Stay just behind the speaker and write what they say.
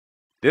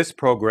This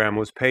program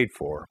was paid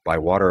for by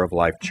Water of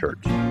Life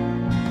Church.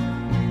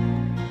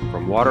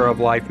 From Water of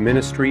Life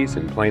Ministries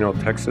in Plano,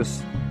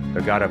 Texas,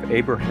 the God of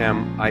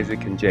Abraham,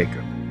 Isaac, and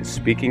Jacob is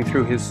speaking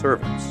through his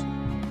servants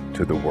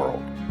to the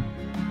world.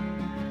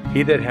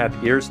 He that hath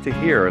ears to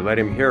hear, let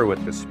him hear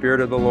what the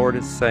Spirit of the Lord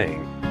is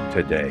saying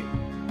today.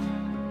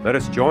 Let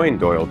us join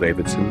Doyle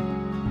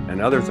Davidson and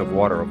others of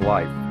Water of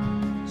Life,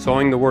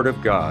 sowing the Word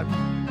of God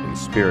in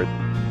spirit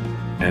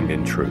and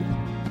in truth.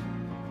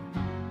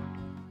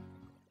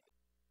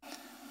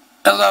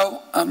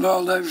 Hello, I'm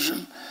Doyle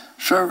Davidson,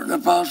 servant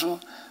and apostle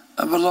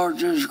of the Lord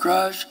Jesus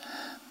Christ,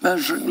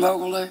 ministering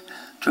locally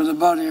to the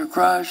body of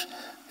Christ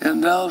in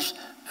Dallas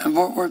and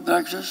Fort Worth,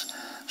 Texas,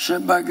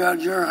 sent by God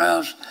to your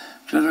house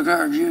to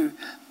declare to you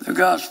the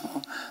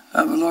gospel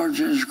of the Lord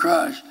Jesus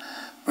Christ.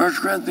 1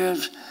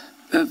 Corinthians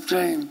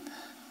 15,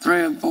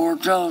 3 and 4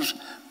 tell us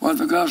what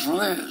the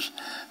gospel is.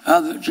 How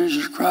that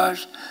Jesus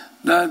Christ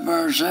died for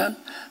our sin,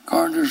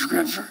 according to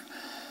Scripture.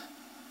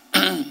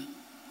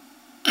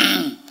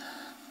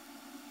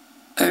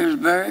 He was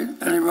buried,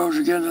 and he rose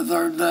again the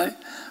third day,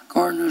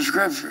 according to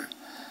Scripture.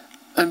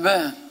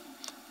 Amen.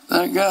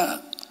 Thank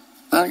God.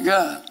 Thank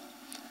God.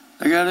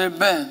 They got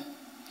amen.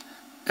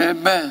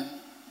 Amen.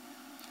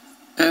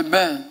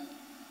 Amen.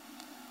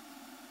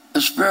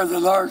 The Spirit of the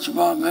Lord is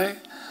upon me.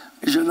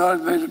 He's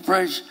anointed me to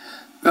preach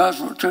the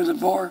gospel to the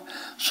poor,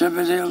 send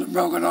me to heal the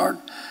broken heart,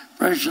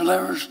 preach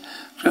deliverance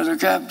to the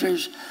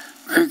captives,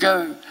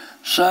 recover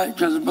sight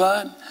to the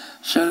blind,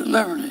 set at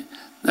liberty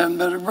them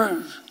that are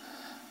bruised.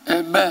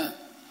 Amen.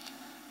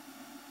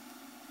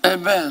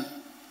 Amen.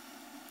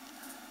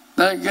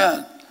 Thank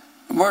God.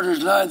 The word is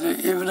nigh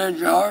thee, even in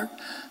your heart,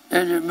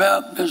 in your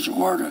mouth is the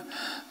word of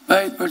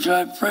faith which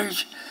I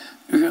preach.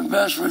 You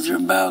confess with your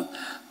mouth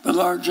the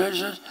Lord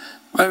Jesus,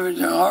 believe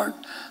in your heart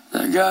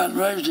that God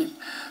raised him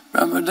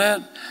from the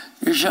dead,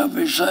 you shall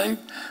be saved.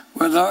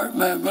 With the heart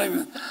man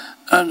believeth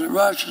unto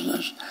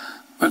righteousness,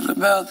 with the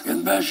mouth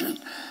confession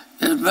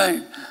is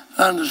made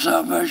unto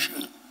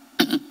salvation.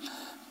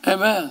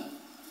 Amen.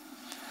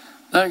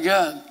 Thank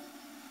God.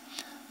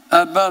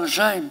 I'm not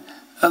ashamed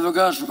of the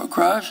gospel of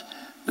Christ.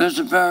 This is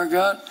the power of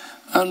God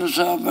unto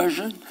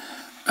salvation.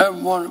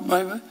 Everyone that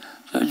believeth,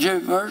 the Jew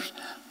first,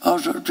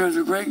 also to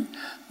the Greek,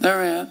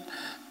 therein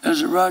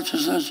is the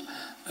righteousness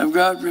of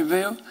God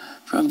revealed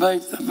from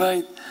faith to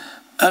faith,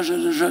 as it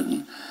is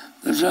written,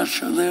 the just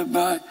shall live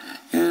by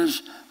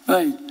his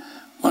faith.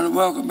 I want to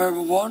welcome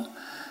everyone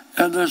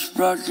in this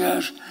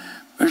broadcast,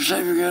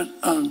 receiving it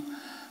on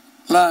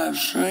live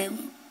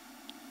stream.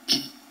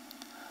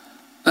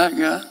 Thank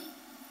God.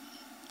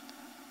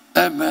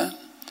 Amen.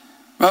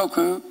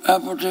 Roku,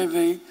 Apple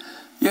TV,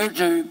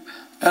 YouTube,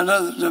 and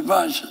other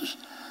devices.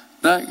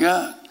 Thank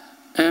God.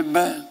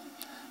 Amen.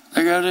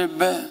 Thank God.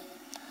 Amen.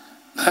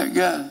 Thank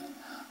God.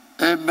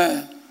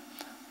 Amen.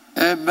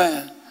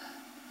 Amen.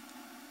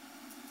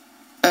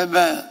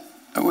 Amen.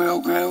 Are we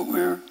okay over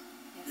here?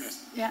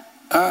 Yes. Yeah.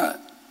 All right.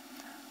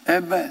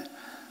 Amen.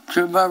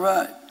 To my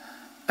right.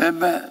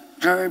 Amen.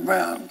 Terry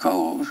Brown,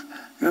 co-host.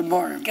 Good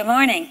morning. Good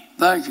morning.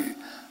 Thank you.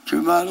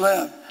 To my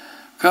left,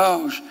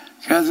 co-host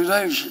Kathie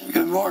Davidson.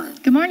 Good morning.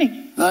 Good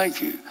morning.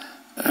 Thank you.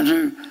 And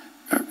to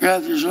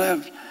Kathie's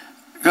left,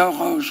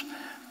 co-host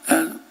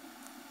and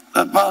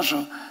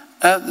apostle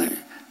Kathie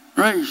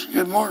Reece.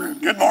 Good morning.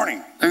 Good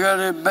morning. They got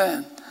it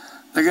banned.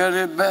 They got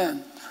it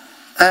banned.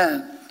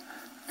 And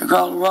in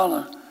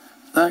Colorado,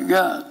 thank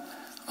God,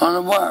 on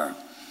the wire,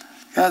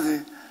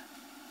 Kathie,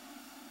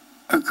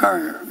 a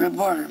courier. Good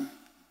morning.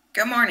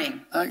 Good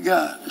morning. Thank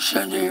God. Is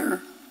Cindy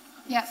here?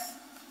 Yes.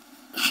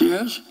 She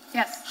is?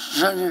 Yes.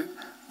 Cindy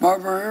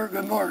Barber here?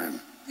 Good morning.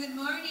 Good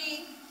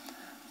morning.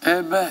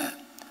 Amen.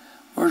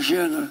 Where's she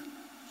in the?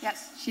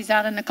 Yes. She's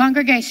out in the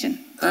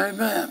congregation.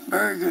 Amen.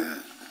 Very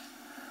good.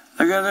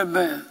 They got it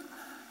banned.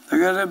 They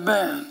got it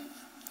banned.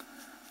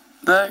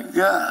 Thank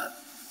God.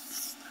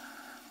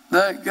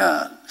 Thank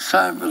God. It's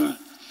time for the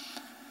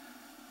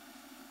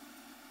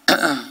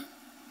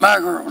my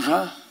girls,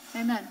 huh?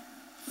 Amen.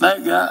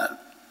 Thank God.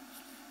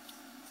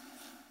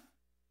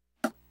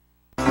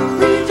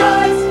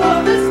 Rejoice for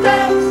the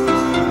steps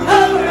of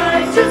a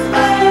righteous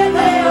man.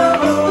 They are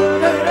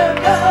ordered of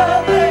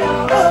God. They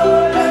are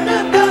ordered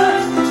of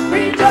God.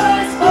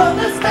 Rejoice for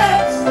the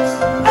steps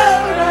of a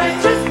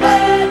righteous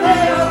man.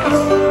 They are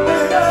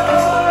ordered of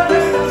God.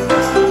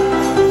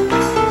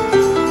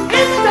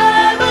 In the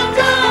time of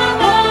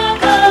trouble,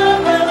 God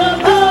will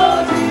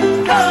uphold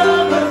you. God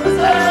will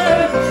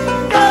preserve you.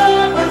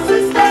 God will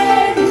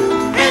sustain you.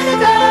 In the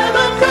time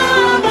of trouble,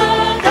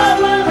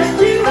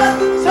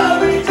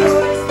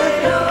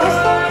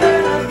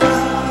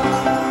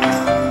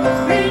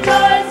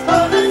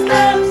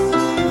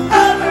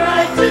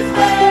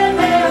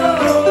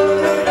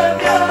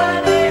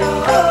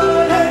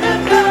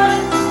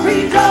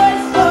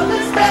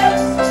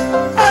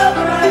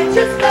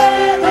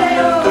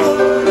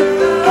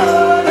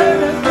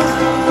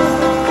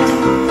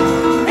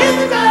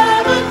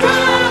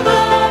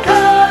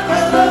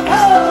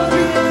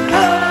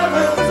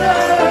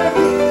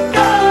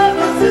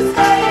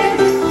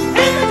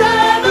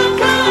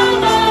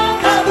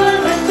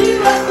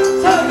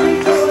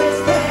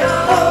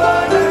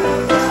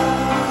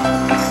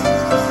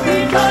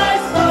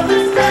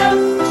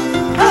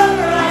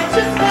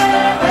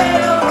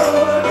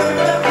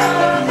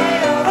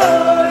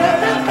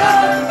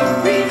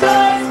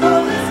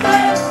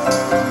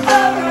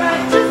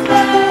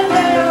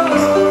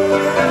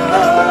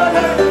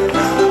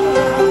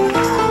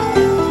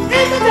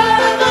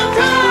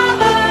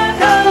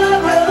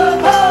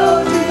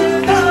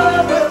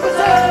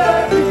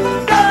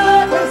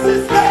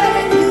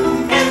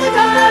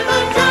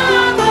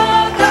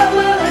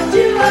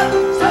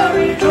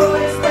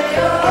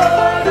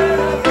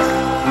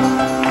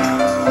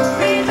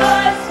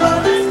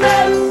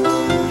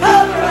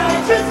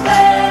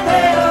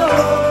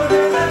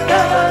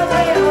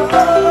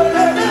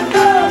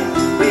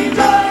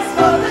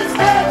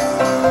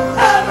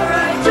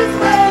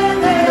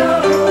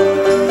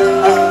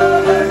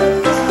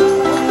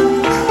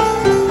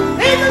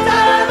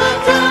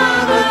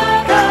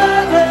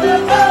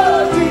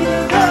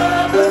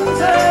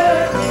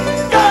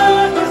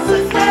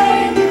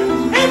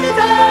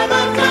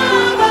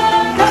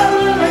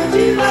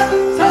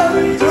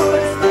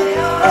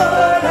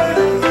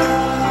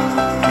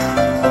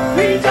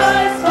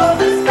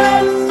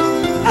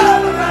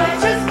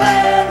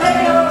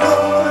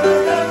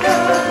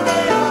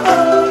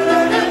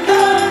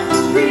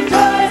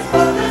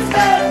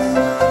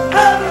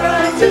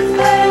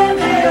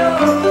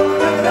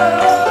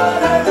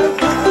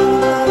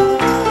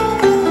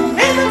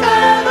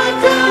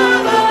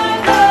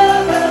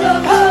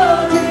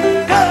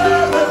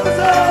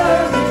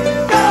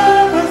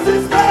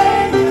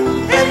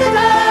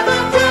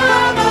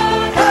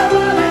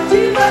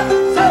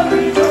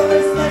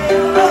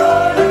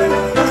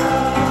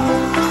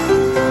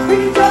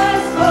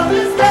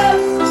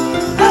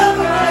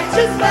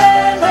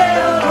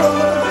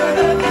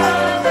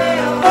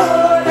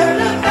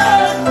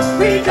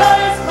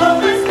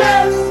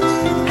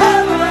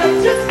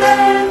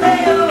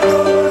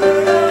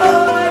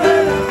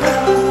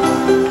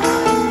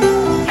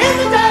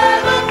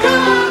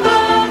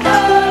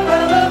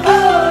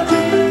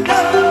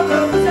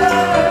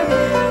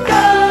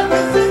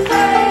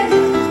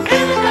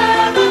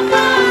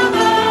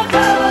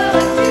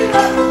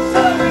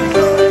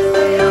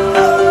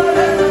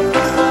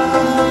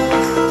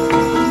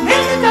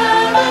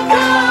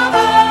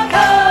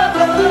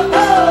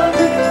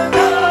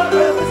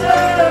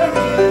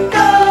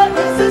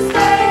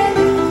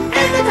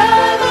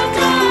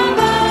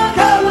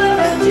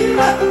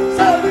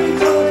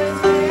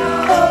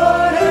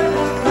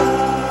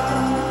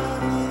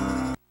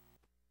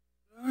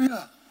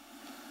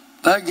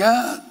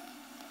 God.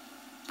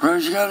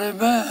 Praise God,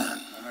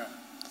 amen.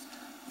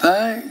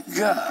 Thank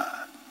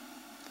God.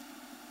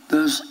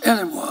 Does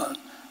anyone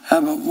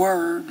have a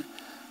word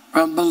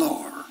from the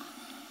Lord?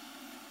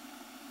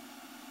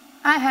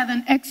 I have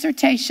an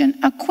exhortation,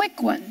 a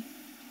quick one.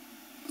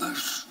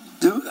 Let's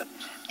do it.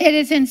 It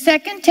is in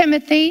 2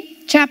 Timothy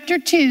chapter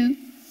 2,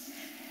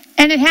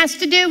 and it has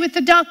to do with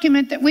the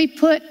document that we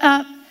put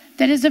up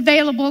that is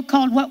available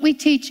called What We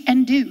Teach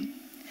and Do.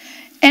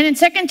 And in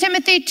 2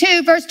 Timothy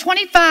 2, verse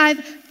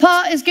 25,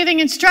 Paul is giving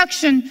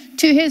instruction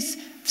to his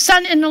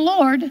son in the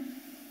Lord,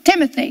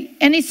 Timothy.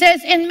 And he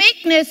says, in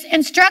meekness,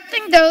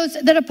 instructing those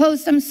that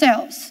oppose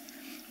themselves,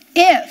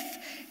 if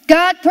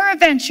God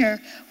peradventure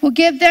will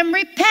give them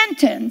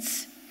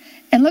repentance,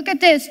 and look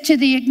at this, to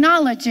the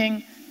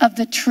acknowledging of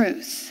the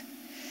truth.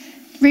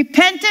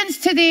 Repentance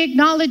to the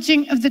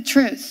acknowledging of the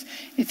truth.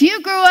 If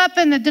you grew up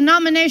in the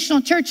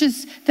denominational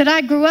churches that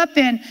I grew up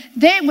in,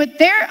 what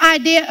their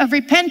idea of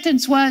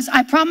repentance was,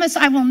 I promise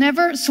I will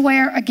never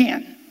swear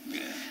again.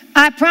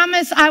 I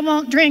promise I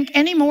won't drink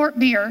any more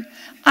beer.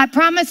 I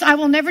promise I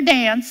will never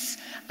dance.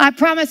 I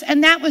promise,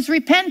 and that was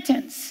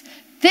repentance.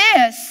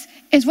 This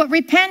is what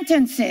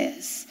repentance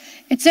is.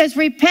 It says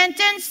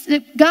repentance,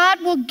 that God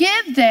will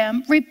give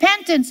them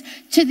repentance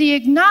to the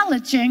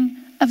acknowledging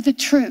of the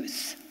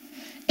truth.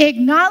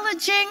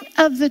 Acknowledging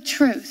of the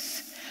truth.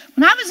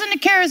 When I was in the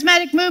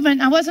charismatic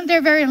movement, I wasn't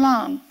there very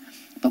long,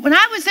 but when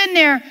I was in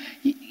there,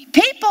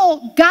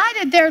 people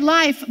guided their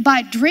life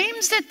by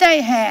dreams that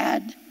they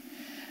had,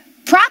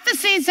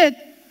 prophecies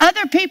that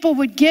other people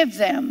would give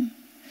them,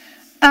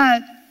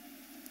 and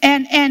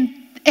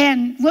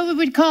what we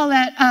would call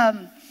that,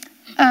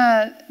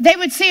 they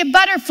would see a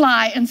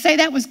butterfly and say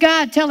that was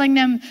God telling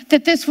them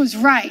that this was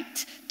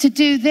right to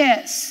do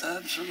this.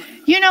 Absolutely.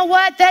 You know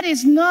what? That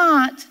is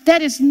not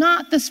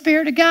the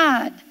Spirit of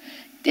God.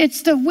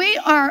 It's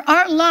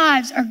our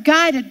lives are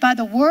guided by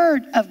the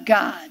Word of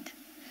God.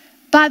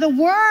 By the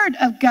Word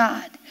of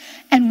God.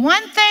 And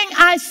one thing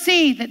I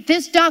see that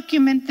this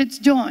document that's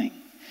doing,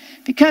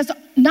 because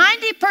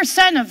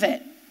 90% of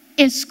it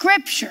is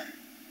Scripture,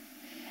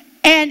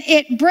 and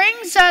it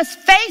brings us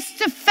face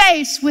to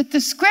face with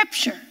the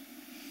Scripture,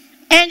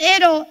 and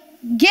it'll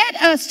get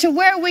us to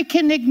where we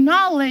can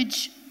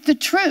acknowledge the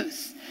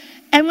truth.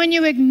 And when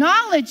you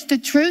acknowledge the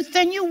truth,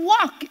 then you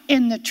walk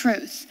in the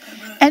truth.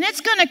 And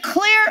it's going to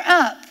clear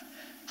up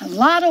a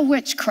lot of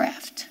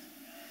witchcraft.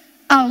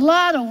 A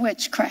lot of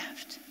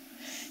witchcraft.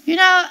 You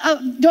know,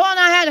 Doyle and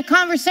I had a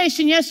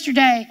conversation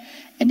yesterday,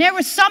 and there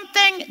was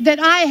something that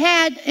I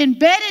had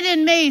embedded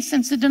in me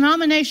since the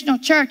denominational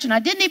church, and I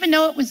didn't even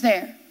know it was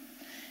there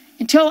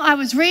until I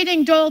was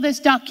reading Doyle this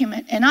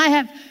document. And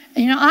I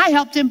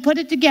helped him put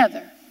it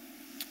together.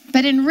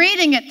 But in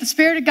reading it, the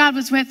Spirit of God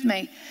was with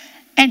me,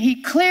 and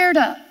he cleared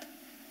up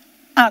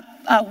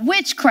a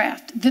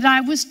witchcraft that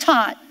I was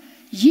taught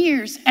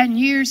years and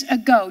years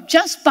ago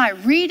just by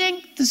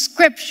reading the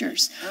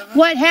Scriptures.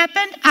 What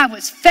happened? I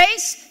was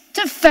face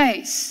to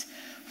face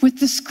with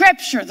the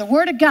Scripture, the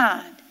Word of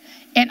God,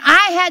 and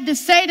I had to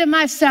say to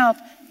myself,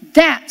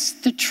 that's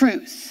the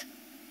truth.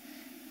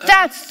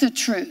 That's the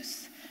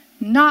truth,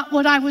 not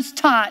what I was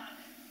taught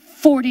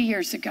 40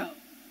 years ago.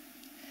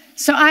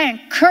 So I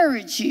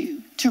encourage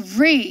you to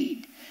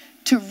read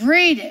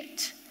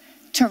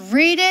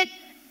it,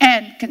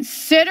 and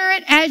consider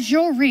it as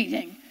you're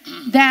reading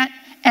that,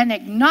 and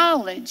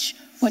acknowledge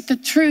what the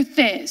truth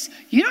is.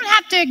 You don't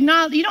have to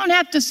acknowledge, you don't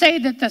have to say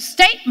that the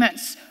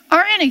statements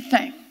are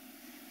anything.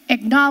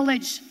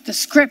 Acknowledge the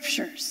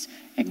Scriptures.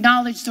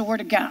 Acknowledge the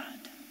Word of God.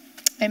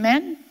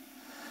 Amen?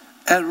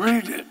 And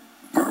read it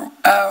for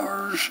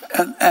hours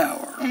and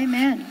hours.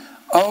 Amen.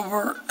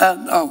 Over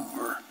and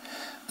over.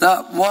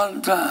 Not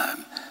one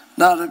time.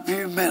 Not a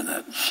few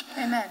minutes.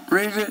 Amen.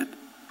 Read it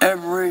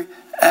every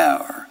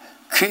hour.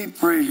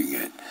 Keep reading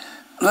it.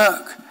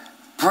 Look,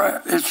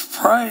 it's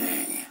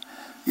praying.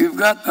 You've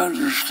got to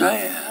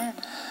understand. Amen.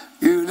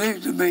 You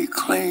need to be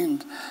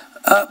cleaned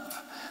up,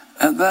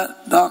 and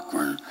that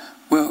doctrine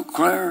will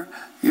clear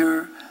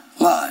your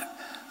life.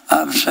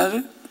 I've said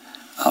it.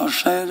 I'll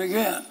say it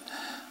again.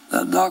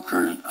 That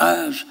doctrine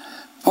has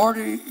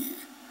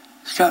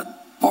it's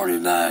got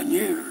 49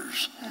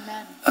 years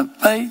Amen. of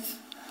faith,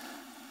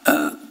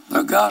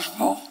 the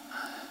gospel,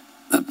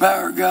 the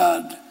power of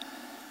God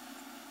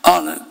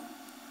on it,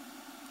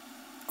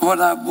 what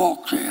I've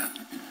walked in.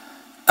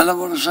 And I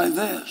want to say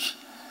this.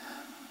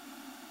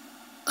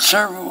 3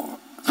 or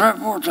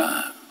 4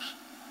 times,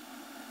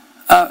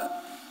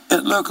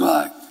 it looked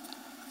like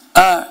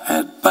I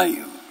had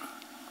failed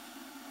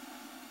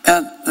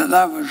and that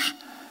I was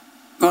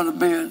going to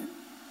be in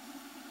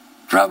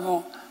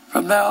trouble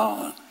from now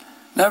on,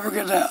 never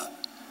get out.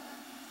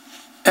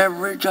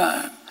 Every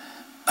time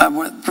I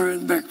went through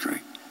in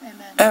victory.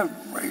 Amen.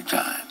 Every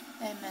time.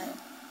 Amen.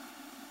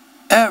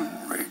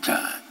 Every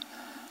time.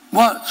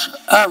 Once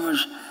I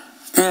was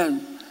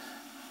in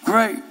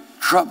great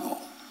trouble,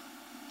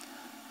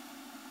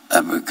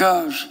 and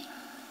because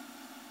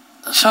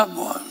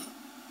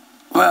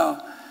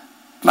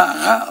my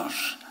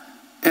house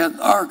in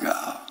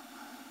Argyle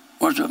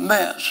was a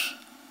mess.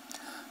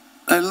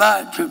 they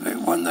lied to me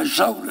when they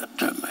sold it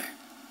to me.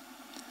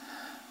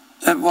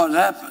 And what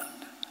happened?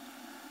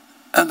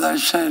 And they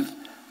said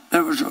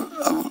there was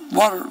a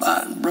water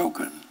line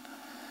broken.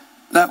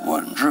 That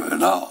wasn't true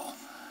at all.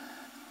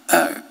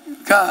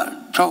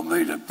 God told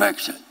me to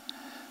fix it.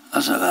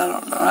 I said, I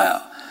don't know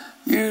how.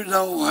 You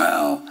know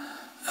how.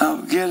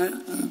 I'll get it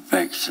and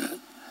fix it.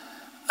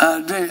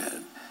 I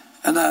did.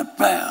 And I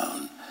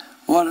found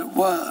what it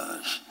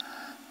was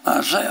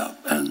myself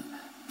and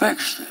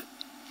fixed it.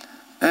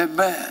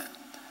 Amen.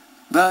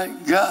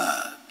 Thank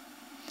God.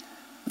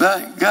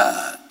 Thank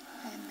God.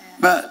 Amen.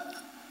 But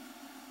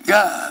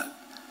God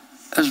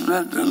has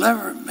been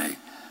delivering me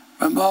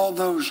from all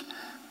those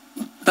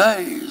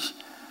days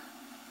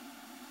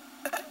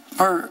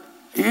for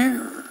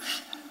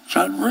years. It's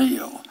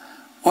unreal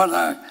what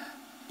I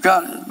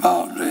got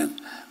involved in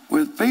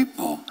with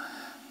people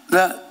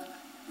that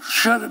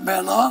should have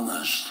been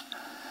honest.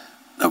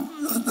 The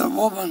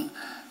woman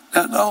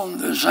that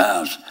owned this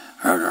house,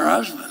 her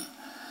husband,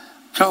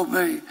 told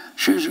me,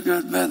 she's a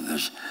good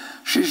Methodist.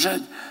 She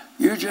said,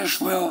 you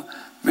just will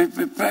be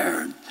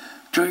prepared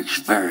to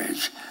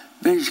experience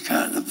these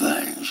kind of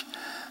things.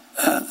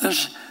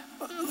 This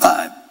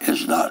life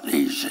is not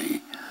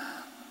easy.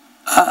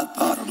 I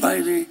thought,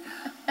 lady,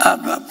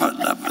 I'm not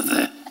putting up with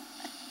it.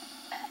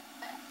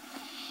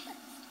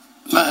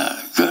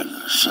 My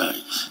goodness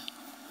sakes.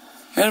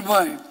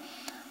 Anyway,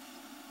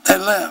 they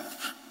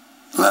left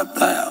the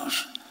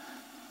house.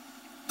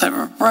 They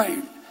were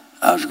afraid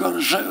I was going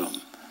to sue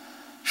them.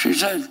 She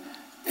said,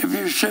 if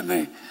you sue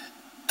me,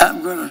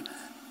 I'm going to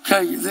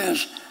tell you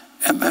this,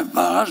 and if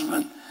my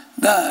husband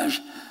dies,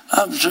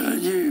 I'm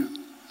suing you.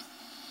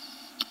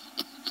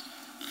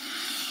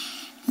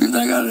 You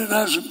think I didn't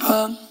have some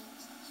fun?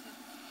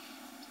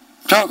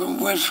 Talking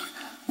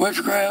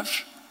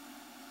witchcrafts?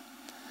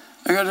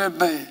 I got that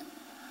bad.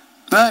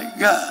 Thank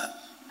God.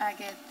 I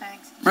give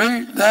thanks.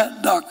 Read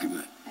that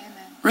document. Amen.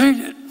 Read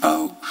it,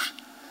 folks.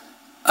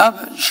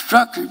 I've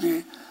instructed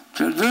you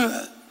to do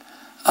it.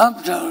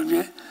 I'm telling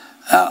you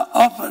how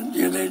often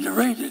you need to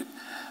read it.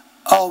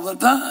 All the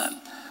time.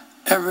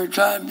 Every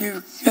time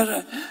you get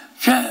a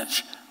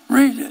chance,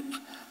 read it.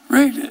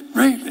 Read it,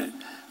 read it,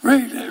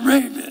 read it,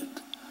 read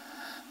it.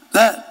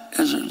 That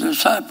is a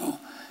disciple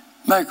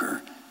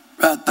maker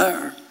right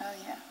there. Oh,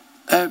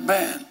 yeah.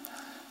 Amen.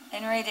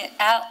 And read it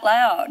out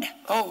loud.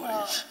 Always.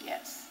 Oh,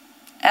 yes.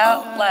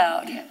 Out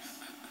loud. Yes.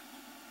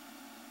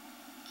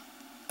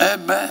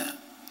 Amen.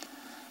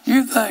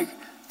 You think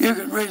you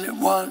can read it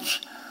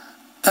once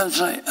and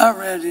say, I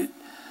read it,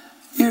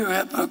 you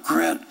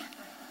hypocrite.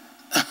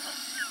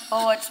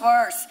 Well, what's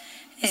worse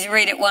is you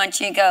read it once,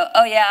 you go,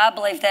 oh yeah, I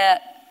believe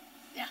that.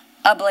 Yeah.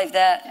 I believe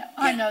that. Yeah,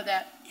 I know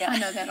that. Yeah. I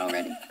know that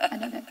already. I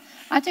know that.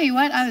 I tell you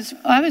what,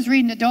 I was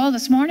reading the Doyle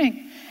this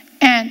morning,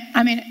 and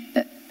I mean,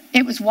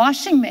 it was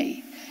washing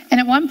me. And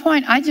at one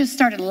point, I just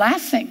started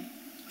laughing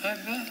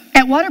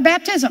at water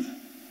baptism,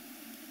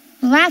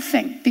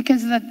 laughing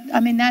because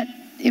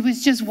it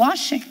was just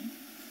washing.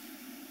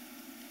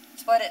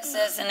 It's what it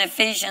says in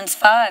Ephesians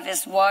 5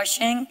 is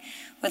washing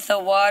with the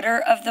water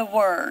of the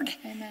word.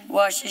 Amen.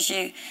 Washes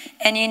you.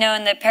 And you know,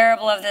 in the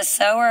parable of the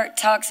sower, it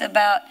talks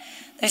about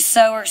the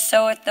sower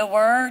soweth the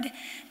word,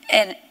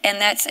 and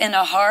that's in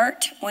a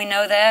heart. We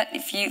know that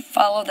if you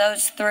follow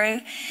those through.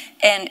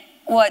 And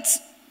what's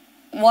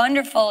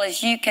wonderful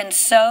is you can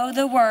sow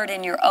the word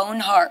in your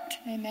own heart.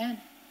 Amen.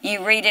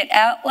 You read it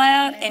out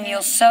loud, Amen. and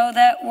you'll sow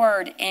that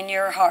word in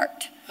your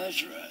heart.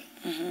 That's right.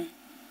 Mm-hmm.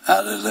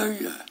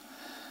 Hallelujah.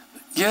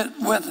 Get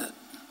with it.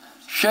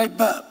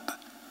 Shape up.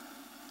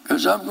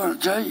 Because I'm going to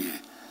tell you,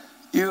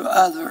 you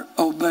either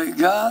obey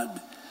God,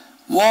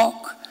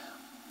 walk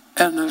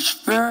in the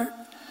spirit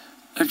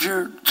that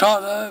you're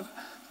taught of,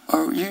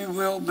 or you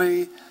will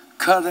be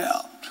cut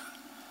out.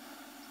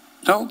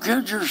 Don't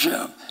kid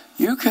yourself.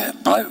 You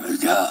can't play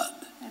with God.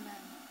 Amen.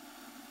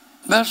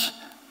 This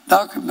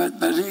document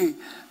that he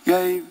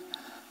gave,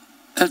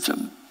 it's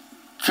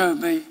to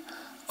me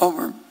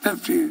over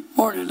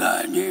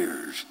 49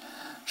 years.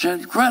 It's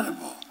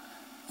incredible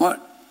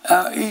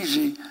how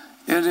easy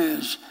it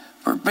is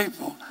for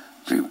people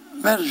to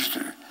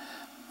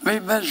be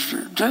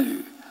ministered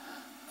to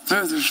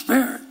through the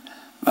Spirit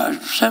by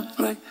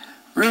simply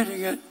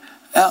reading it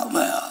out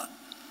loud.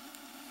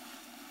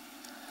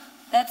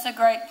 That's a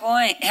great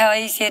point, how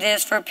easy it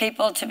is for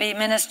people to be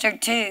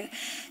ministered to.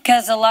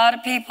 Because a lot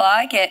of people,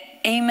 I get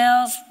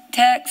emails,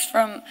 texts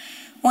from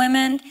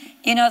women,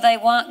 you know, they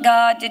want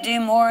God to do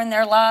more in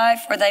their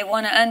life, or they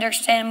want to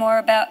understand more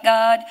about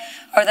God,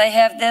 or they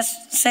have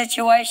this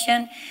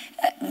situation.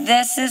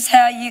 This is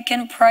how you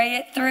can pray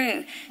it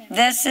through.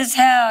 This is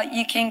how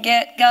you can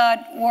get God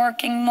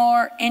working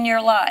more in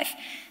your life.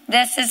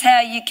 This is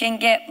how you can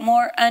get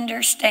more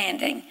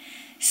understanding.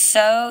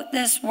 Sow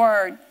this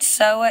word.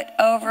 Sow it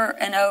over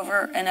and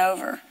over and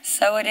over.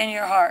 Sow it in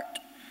your heart.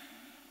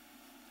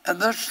 And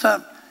this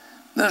stuff,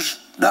 this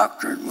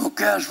doctrine will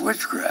cast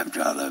witchcraft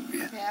out of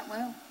you. Yeah, it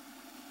will.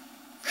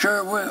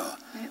 Sure will.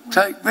 It will.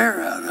 Take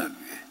fear out of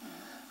you.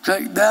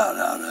 Take doubt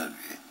out of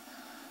you.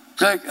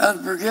 Take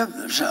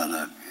unforgiveness out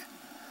of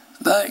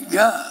you. Thank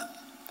God.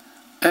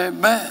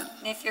 Amen.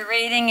 If you're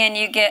reading and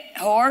you get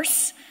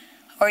hoarse,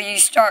 or you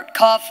start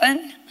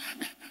coughing,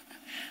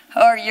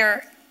 or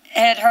your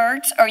head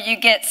hurts, or you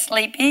get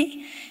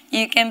sleepy,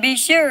 you can be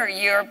sure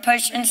you're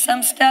pushing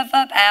some stuff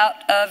up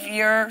out of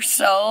your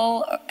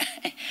soul,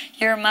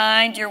 your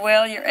mind, your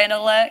will, your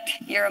intellect,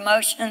 your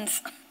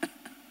emotions.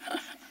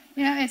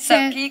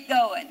 So keep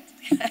going.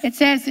 It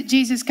says that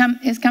Jesus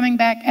is coming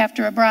back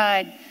after a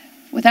bride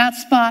without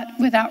spot,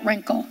 without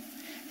wrinkle.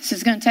 This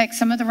is going to take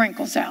some of the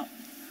wrinkles out.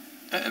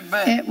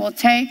 Amen. It will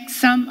take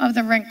some of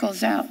the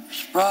wrinkles out.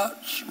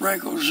 Spots,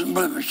 wrinkles, and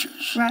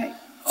blemishes. Right.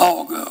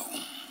 All go.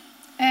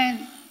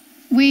 And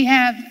we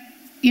have,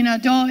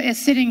 Doyle is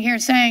sitting here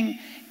saying,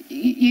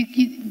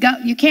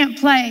 you can't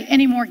play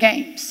any more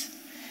games.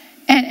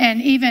 And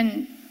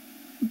even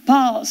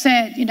Paul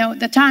said,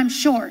 the time's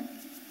short.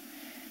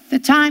 The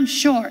time's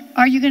short.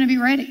 Are you going to be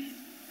ready?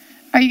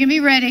 Are you going to be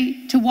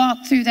ready to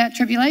walk through that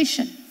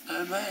tribulation?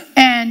 Amen.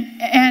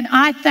 And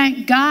I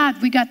thank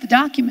God we got the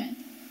document,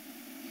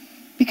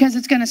 because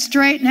it's going to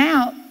straighten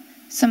out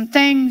some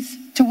things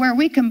to where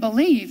we can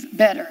believe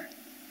better.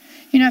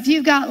 If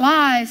you've got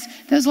lies,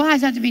 those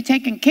lies have to be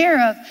taken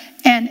care of,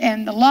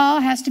 and the law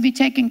has to be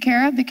taken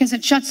care of, because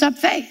it shuts up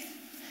faith.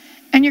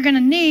 And you're going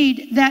to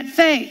need that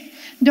faith.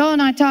 Doyle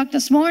and I talked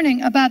this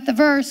morning about the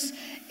verse.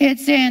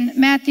 It's in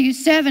Matthew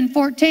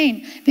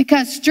 7:14,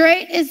 because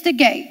straight is the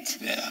gate,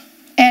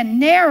 and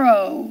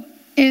narrow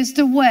is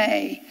the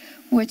way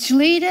which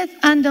leadeth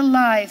unto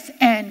life,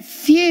 and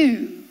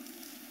few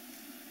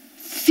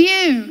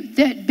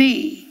that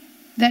be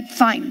that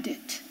find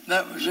it.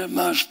 That was in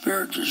my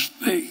spirit to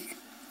speak.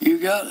 You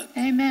got it.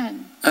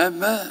 Amen.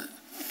 Amen.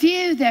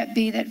 Few that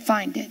be that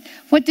find it.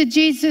 What did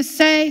Jesus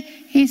say?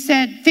 He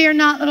said, fear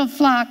not, little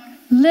flock,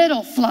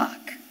 little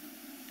flock,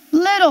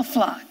 little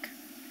flock.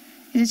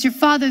 It is your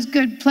Father's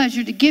good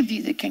pleasure to give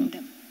you the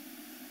kingdom.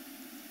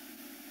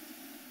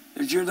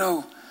 Did you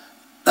know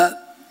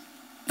that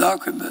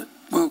document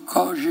will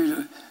cause you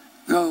to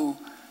go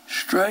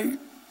straight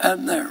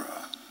and narrow?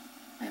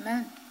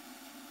 Amen.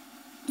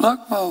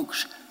 Look,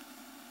 folks,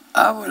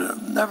 I would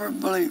have never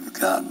believed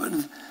God would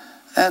have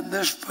had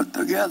this put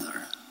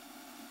together.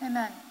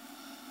 Amen.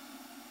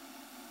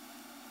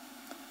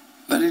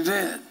 But he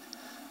did.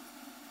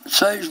 It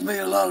saves me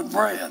a lot of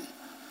praying.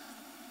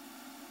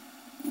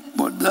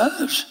 What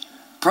does?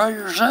 Pray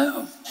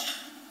yourself.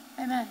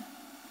 Amen.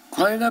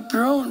 Clean up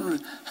your own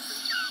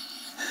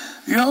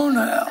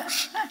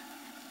house.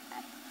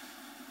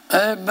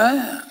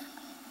 Amen.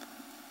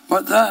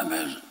 What time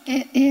is it?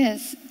 It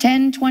is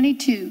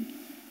 10:22.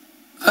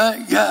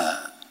 Thank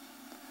God.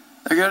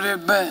 I got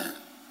it back.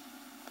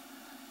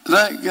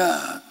 Thank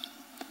God.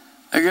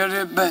 I got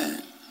it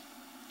back.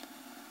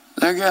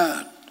 Thank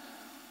God.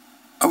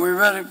 Are we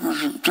ready for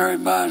some Terry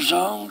Bye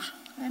songs?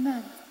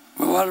 Amen.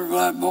 With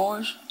Waterfly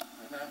Boys?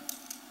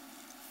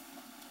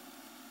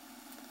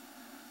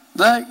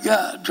 Thank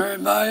God, Terry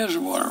Bye is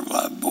a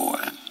Waterfly boy.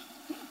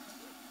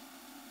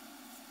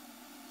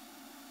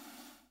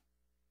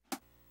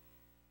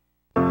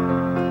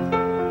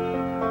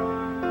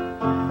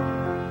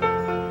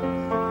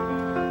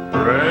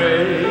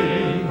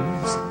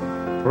 Praise,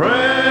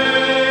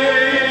 praise,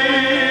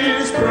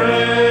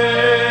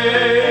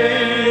 praise,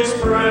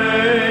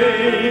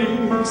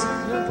 praise,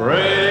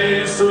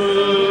 praise to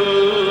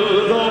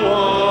the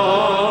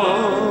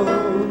one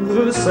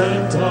who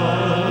sent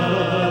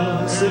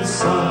us his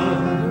Son.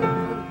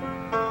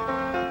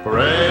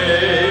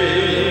 Praise,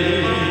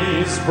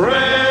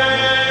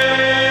 praise,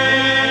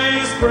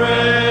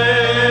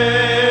 praise,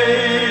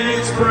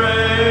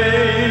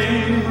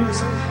 praise,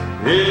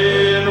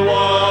 in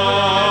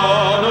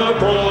one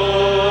accord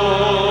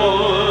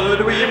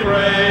we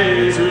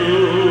praise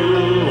you,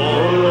 O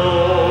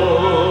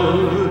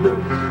Lord.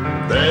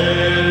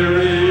 There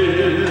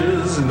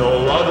is no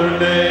other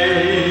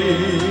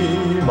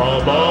name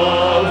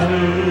above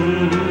you.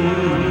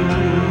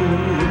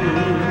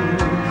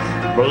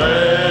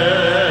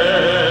 Blessed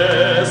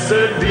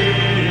be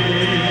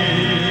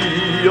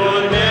your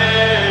name,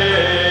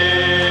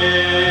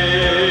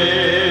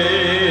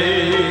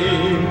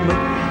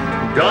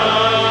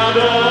 God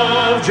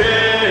of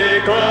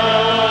Jacob,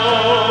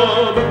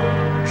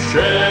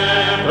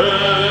 Shepherd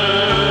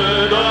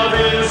of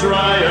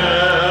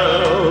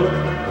Israel,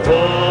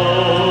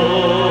 holy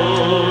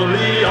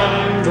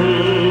unto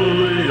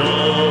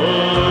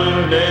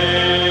your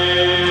name,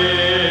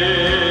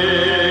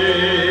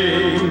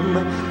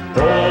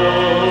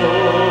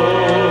 holy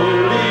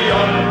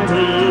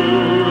unto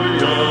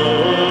your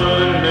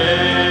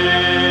name.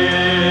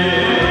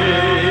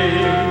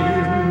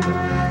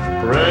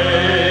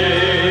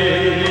 Praise,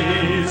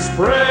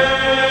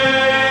 praise,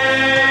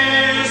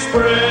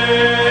 praise,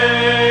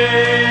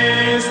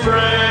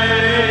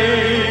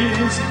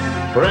 praise,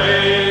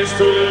 praise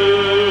to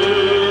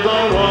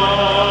the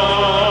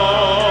one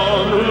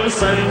who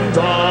sent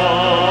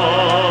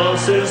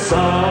us his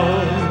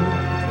Son.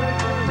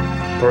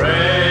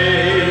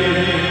 Praise,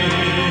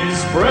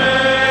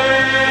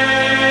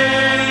 praise,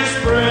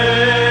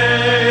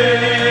 praise,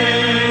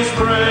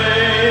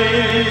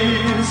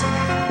 praise,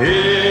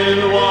 in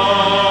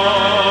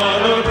one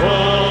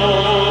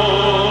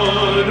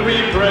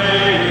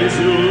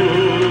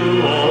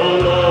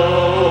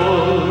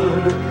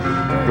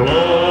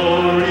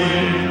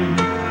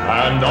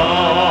and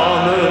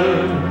honor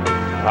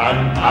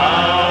and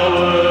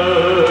power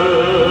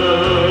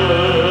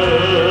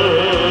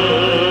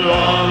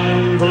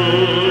unto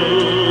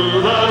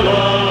the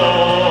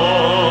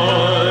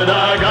Lord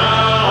our God.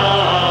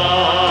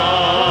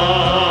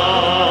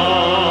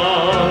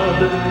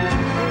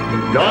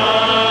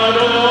 God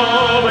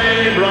of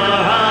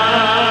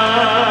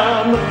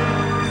Abraham,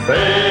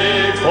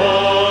 faithful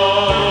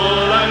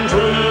and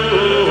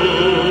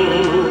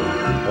true,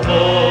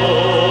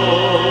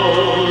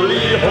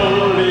 holy,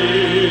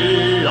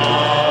 holy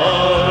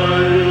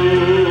are you.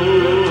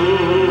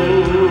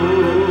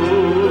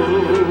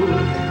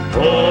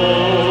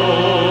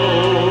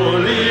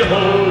 Holy,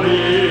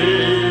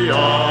 holy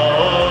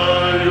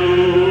are you.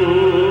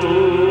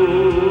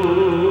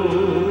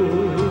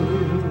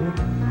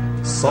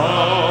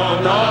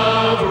 Son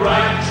of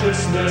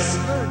righteousness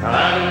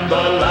and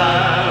the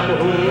Lamb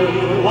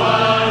who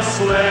was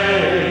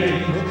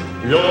slain,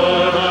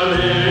 you're the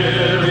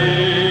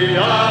lily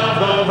of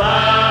the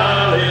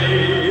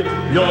valley,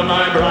 you're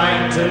my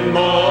bright and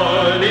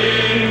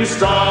morning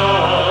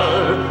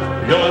star,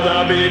 you're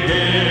the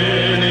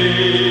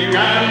beginning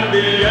and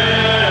the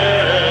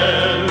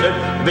end,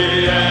 the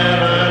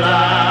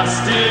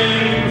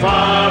everlasting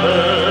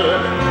Father,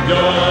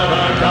 you're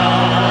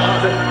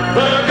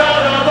the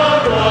God of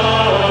all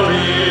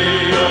glory,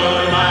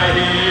 you're my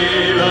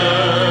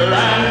healer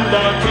and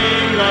the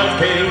King of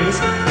kings,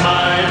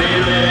 my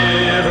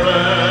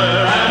deliverer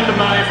and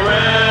my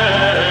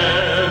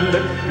friend.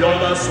 You're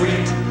the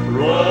sweet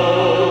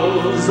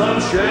rose of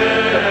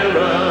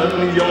Sharon,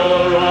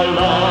 you're a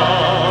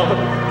love,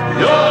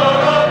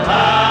 you're a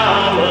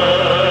power,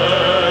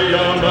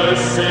 you're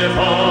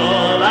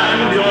merciful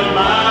and you're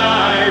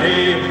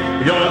mighty,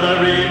 you're the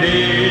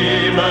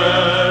Redeemer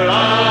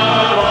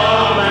of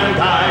all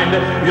mankind,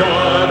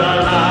 you're the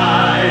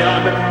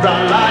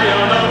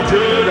Lion of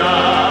Judah,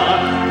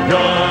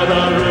 you're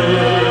the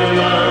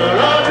ruler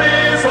of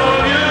this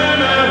whole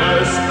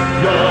universe,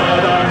 you're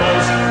the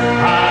most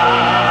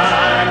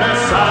high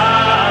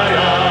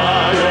Messiah,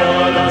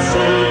 you're the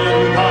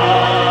soon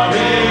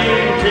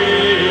coming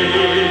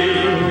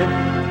King.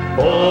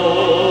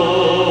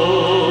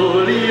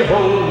 Holy,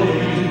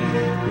 holy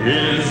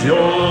is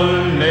your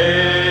name.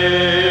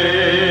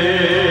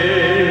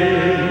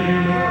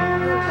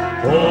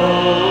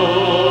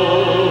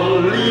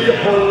 Holy,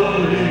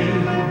 holy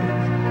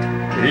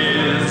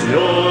is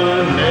your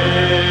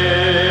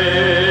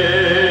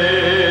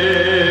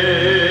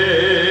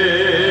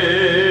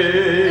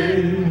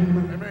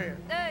name. Amen.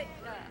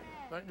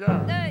 Thank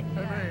God.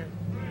 Amen.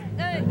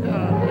 Thank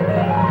God.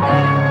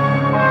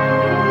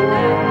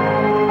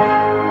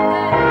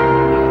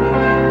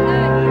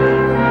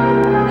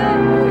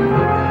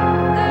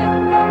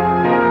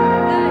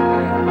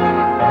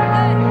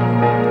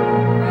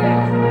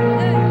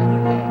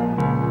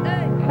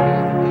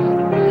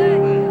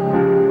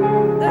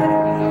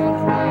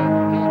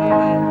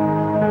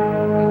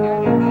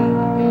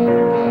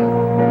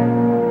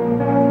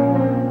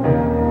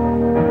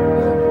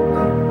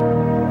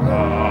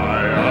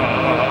 I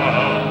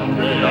am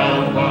the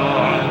Alpha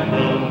and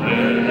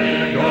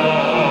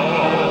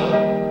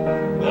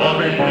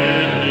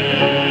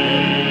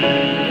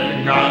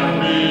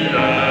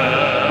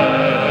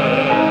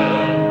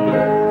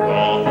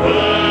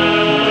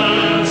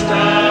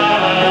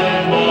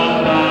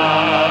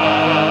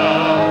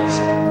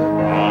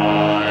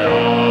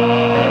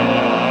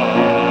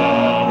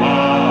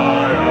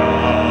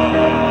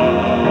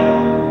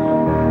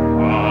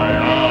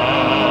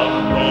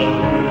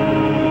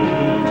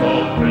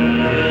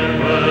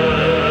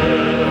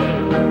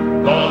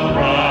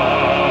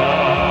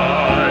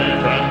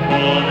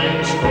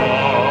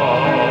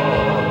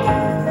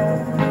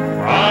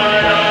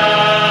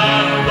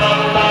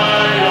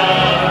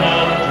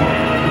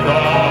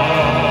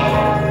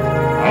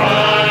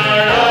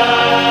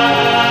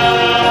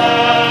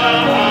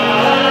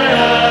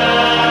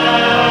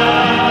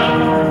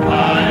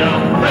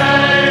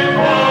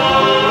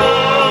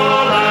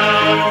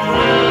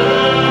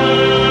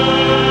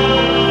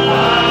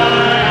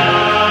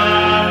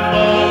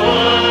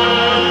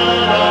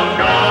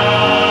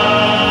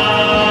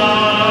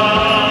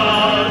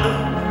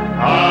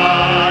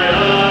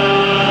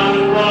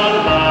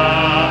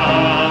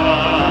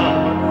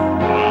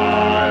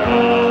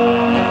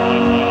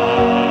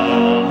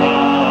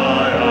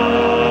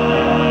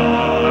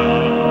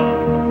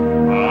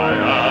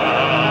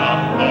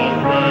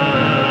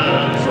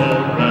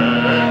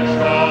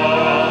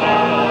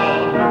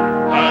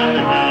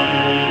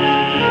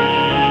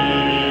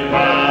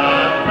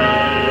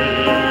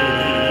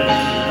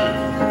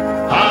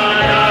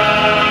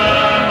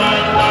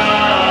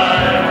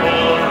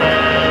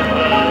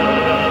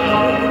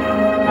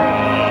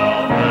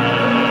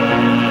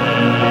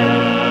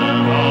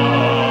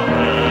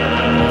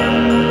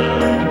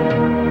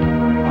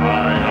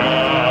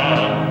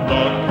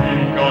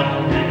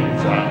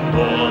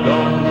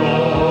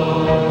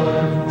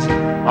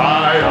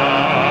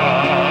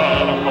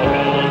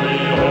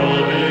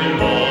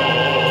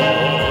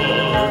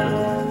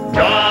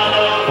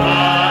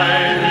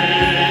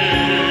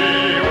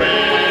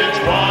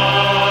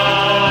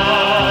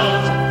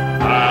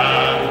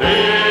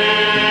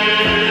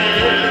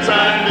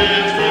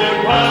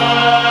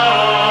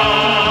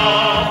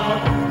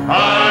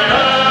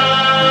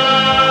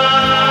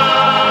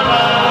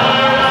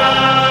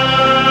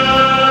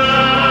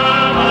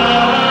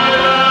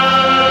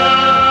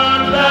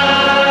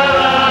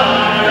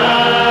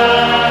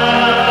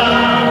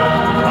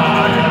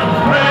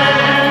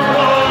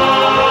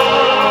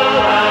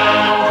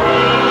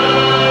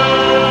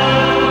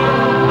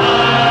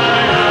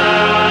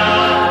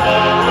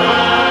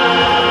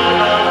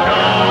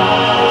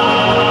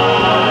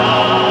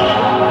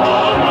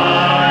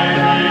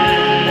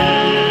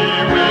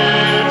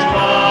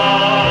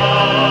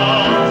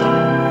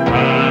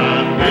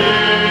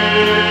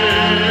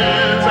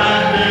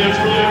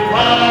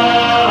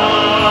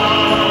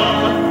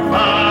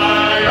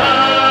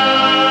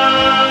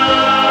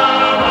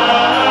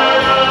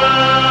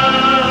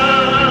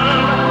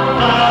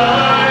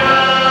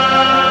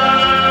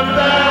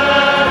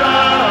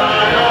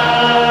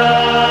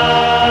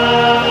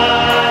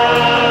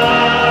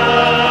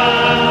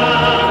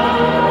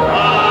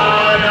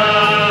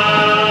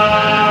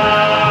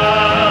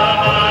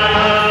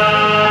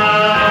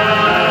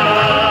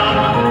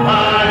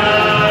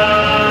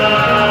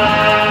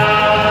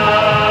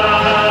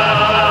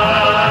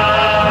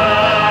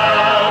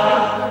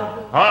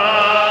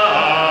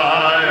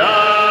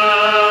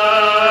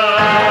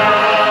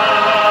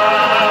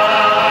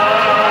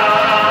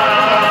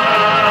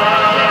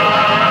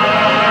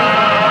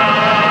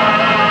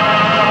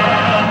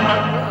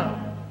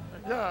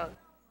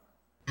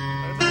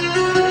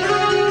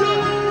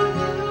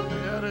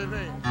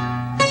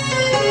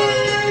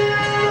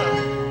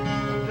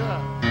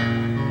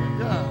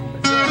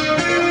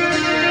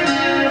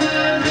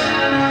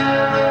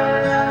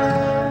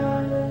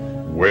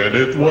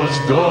when it was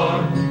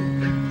dark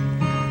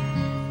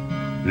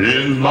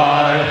in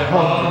my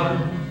heart,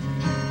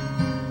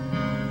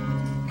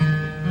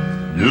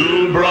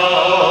 you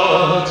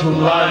brought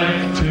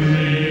light to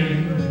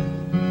me,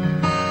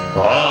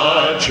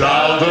 a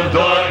child of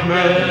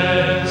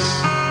darkness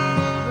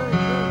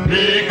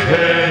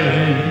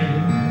became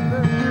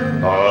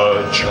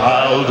a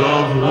child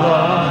of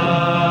light.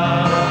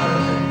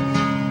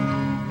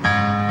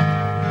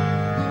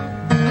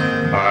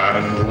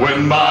 And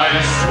when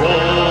my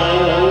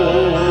soul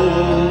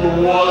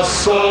was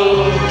so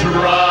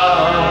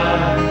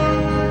dry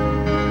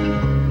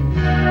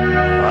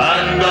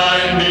and I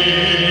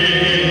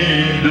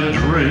need a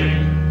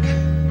drink,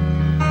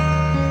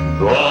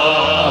 the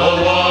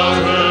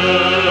water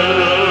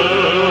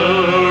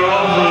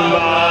of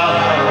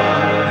life,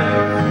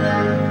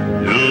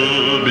 you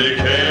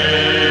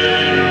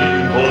became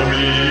for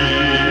me.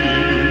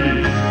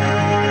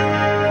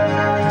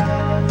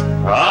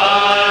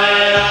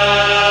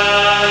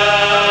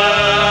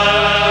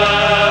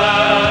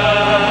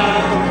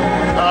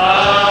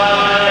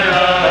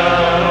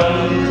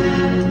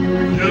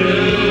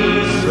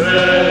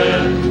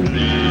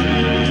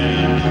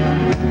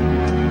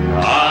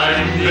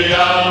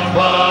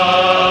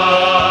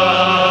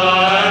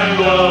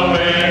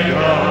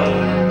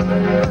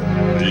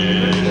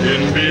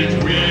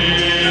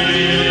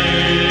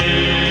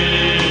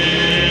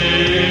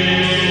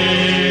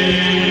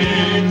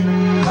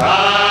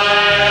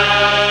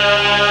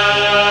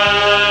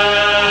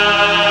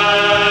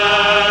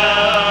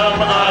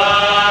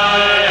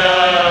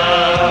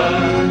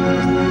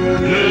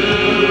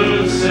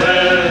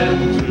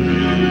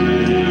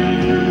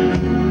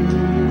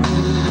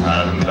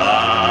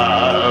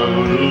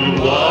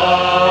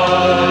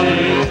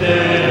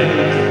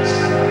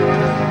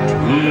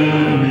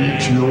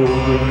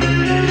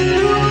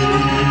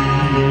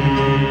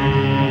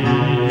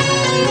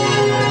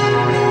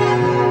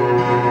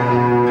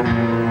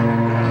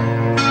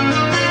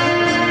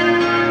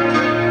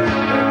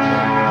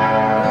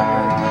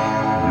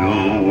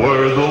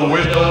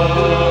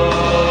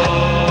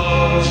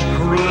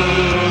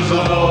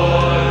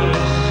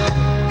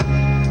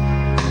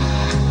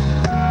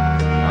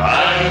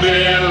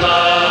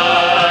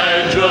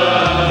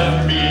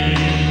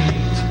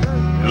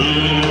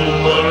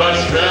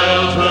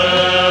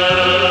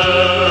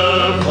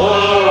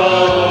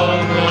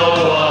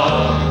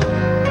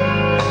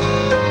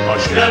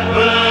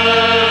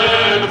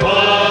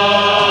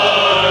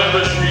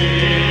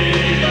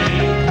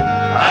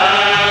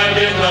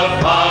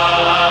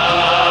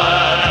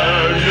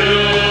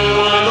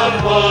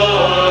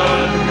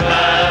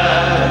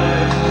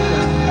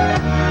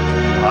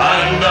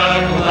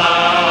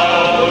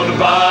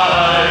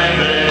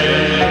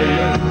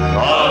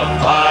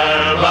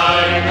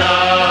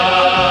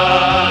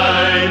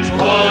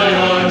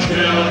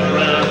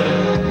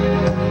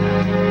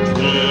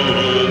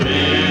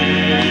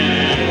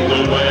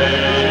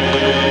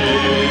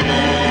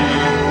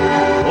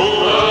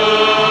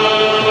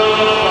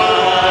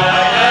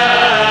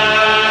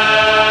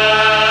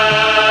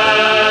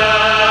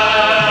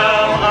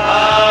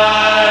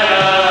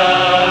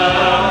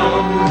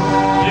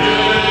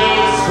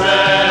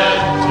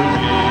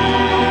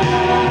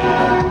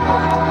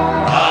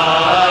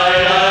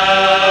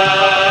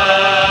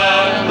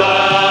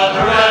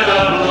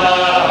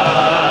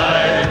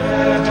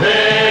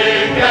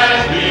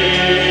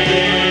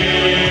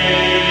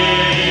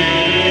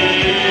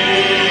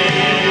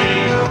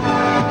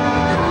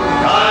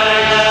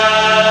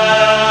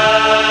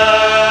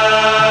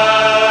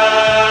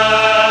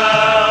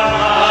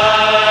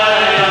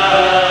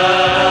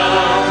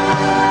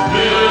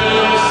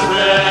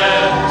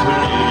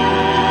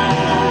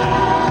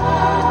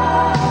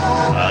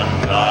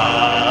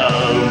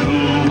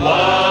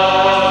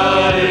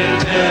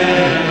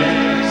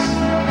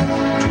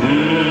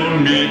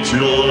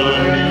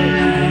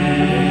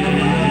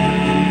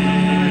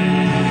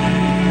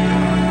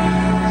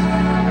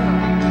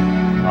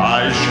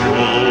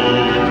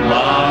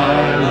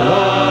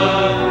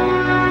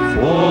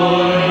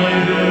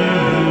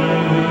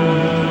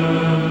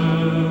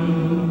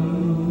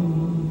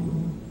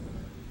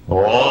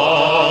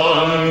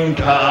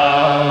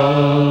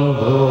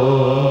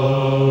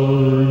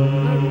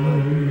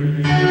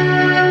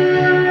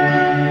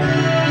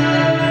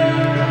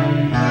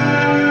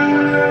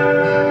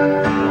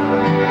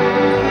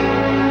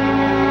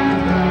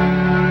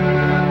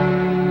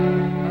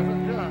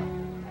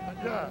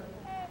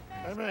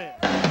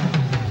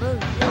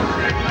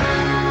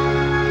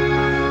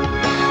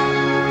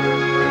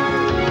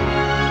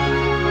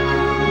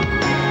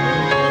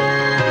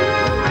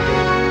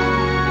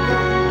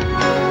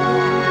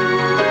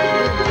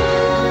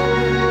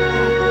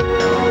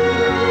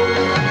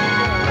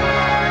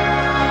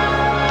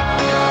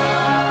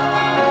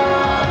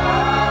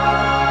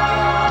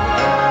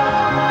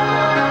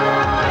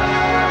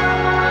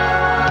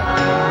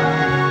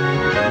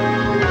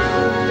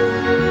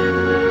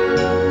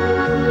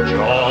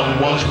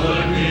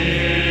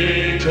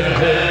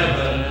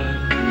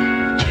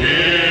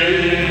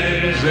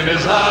 in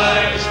his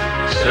eyes,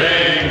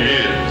 saying,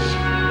 "Is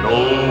no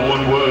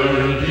one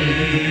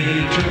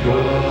worthy to go.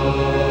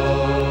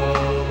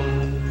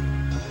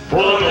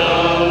 For no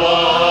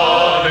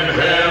one in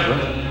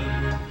heaven,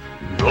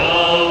 no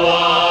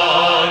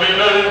one in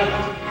earth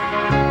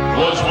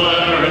was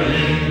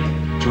worthy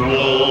to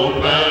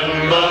open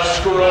the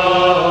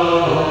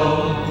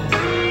scroll.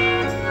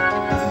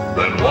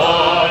 Then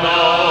one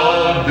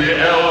of the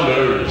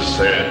elders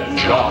said,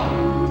 John,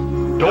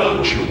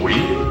 don't you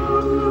weep.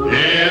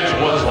 It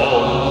was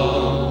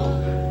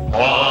all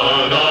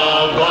part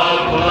of the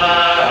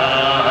plan.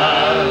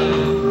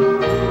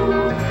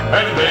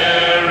 And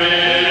there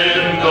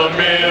in the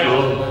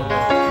middle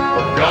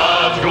of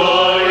God's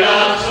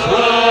glorious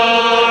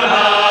throne,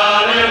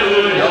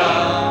 hallelujah,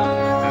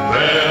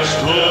 there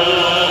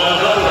stood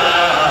a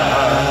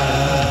lamb.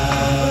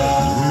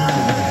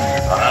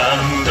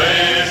 And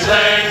they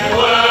sang,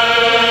 worthy,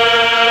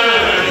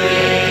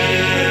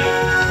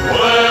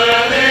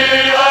 worthy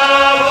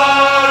of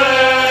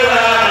honor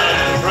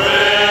and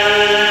praise.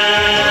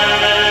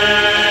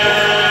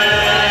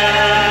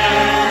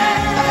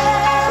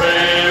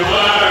 They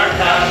were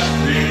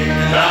casting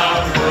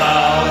down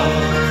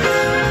crowns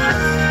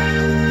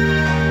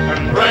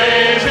and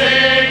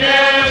praising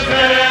His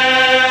name.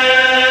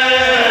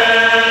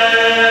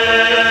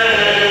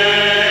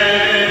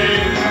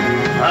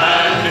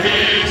 And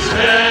He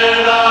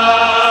said,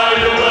 are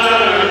you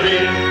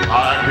worthy? I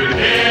could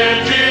hear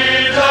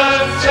Jesus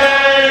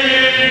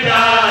saying, I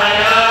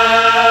am.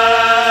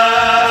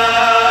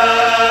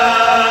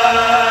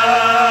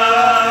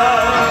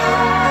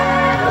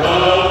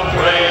 Oh,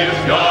 praise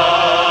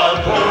God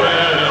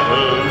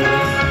forever.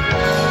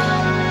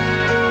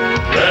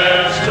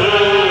 There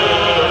stood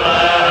a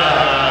lamb.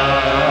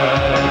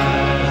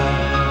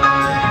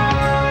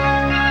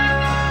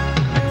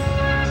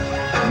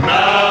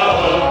 Now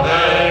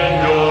open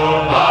your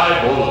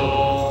Bible,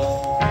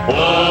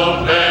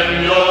 open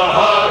your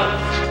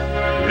heart.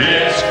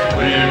 It's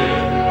clear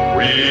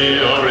we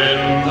are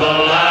in the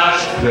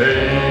last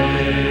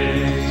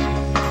days.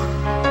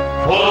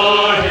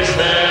 For He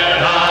said,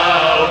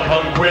 I'll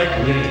come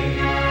quickly.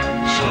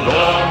 So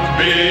don't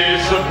be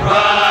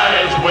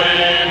surprised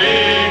when He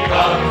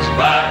comes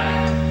back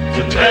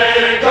to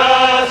take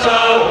us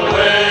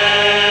away.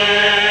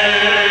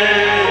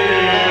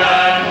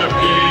 And the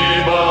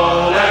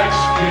feeble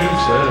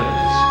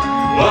excuses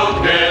will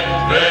get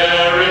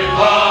very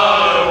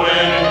far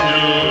when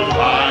you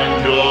find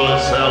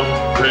yourself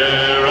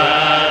there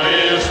at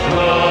His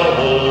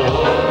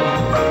throne.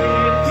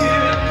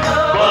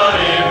 But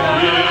if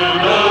you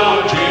know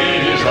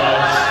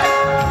Jesus,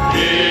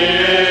 He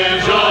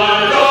is your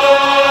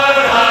Lord,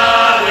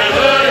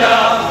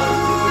 hallelujah.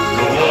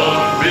 You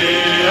won't be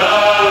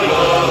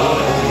alone,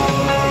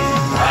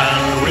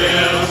 and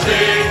we'll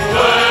sing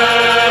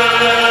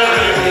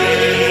worthy,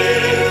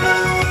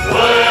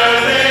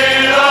 worthy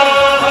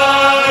of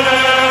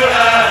honor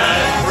and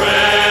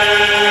praise.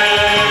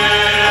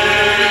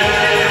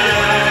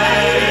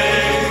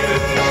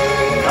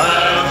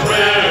 As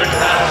we're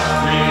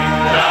casting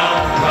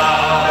down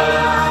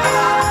crowns,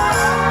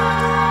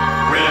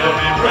 we'll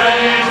be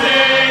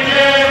praising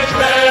His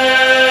name.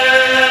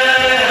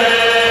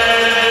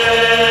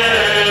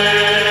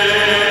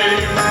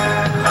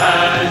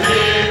 And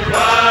He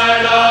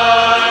cried,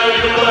 are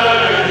you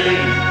worthy?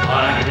 I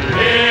can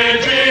hear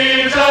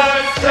Jesus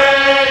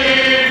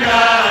saying, I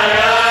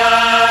am.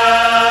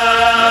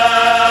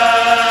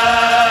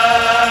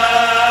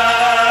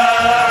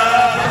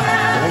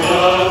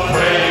 Oh,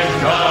 praise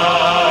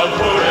God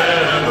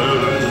forever.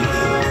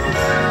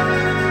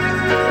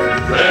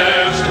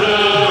 There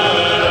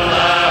stood a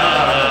lamb.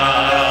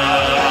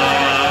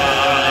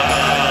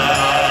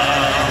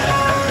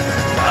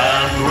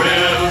 And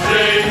we'll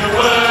sing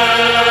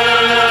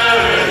worthy,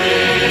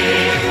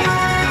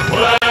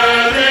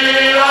 worthy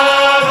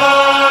of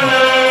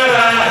honor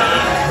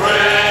and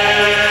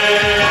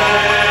praise.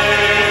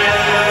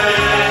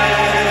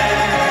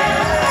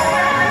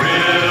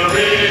 We'll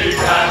be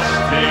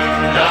casting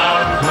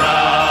down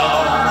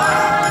crowns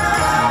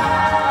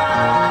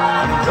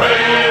and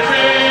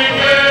praising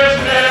His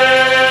name.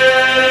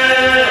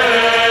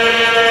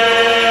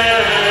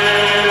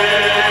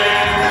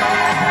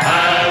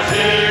 As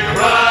He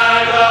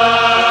cried,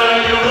 are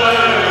you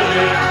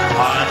worthy?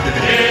 I can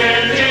hear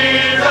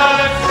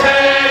Jesus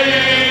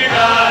saying,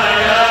 I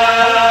am.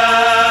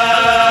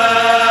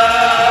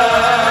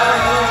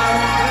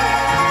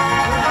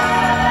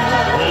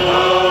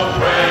 Oh,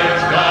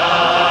 praise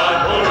God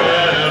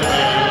forever.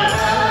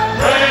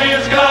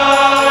 Praise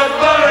God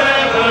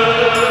forever.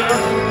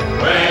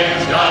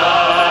 Praise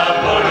God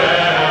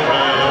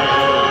forever.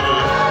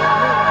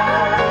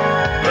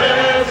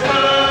 There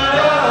stood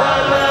a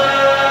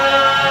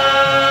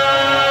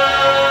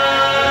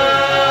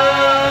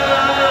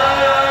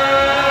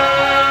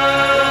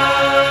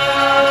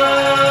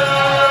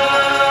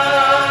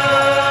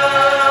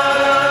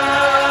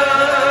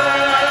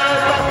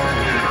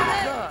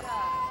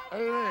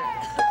Amen.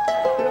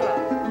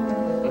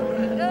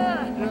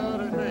 God,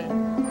 amen.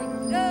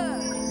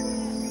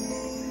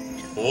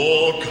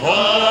 Oh,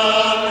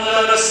 come,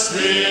 let us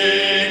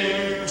sing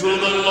to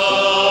the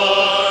Lord.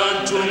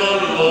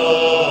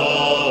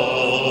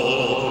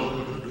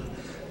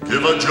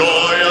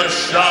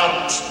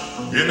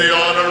 the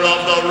honor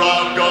of the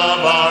rock of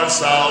our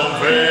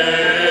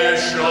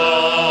salvation.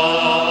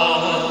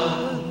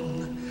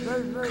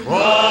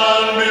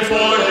 Come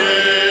before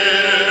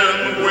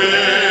him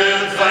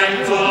with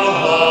thankful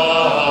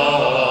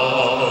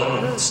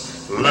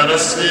hearts. Let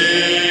us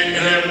sing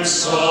him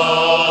songs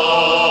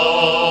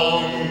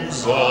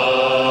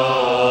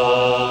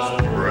of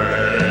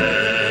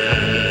praise.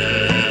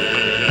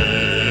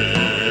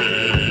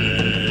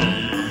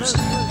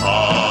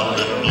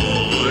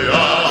 Hallelujah,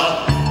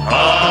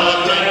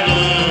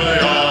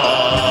 hallelujah,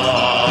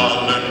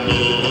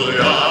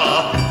 hallelujah,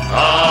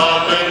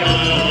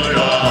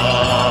 hallelujah,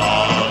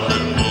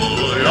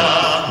 hallelujah,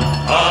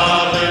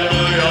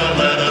 hallelujah.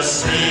 Let us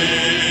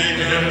sing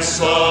him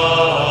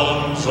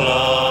songs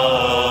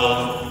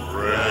of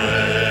praise.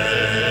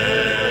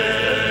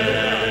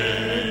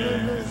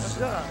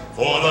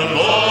 For the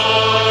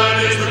Lord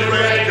is the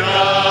great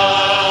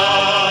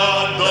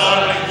God, the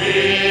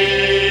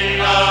King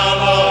of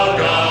all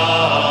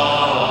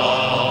gods.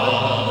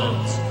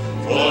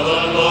 For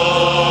the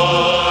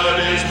Lord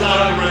is the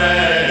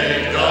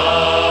great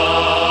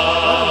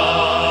God.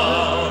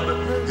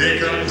 He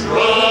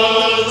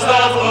controls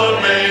the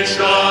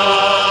formation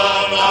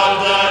of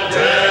the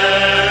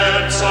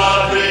depths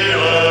of the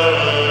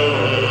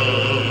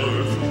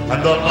earth,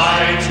 and the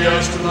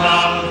mightiest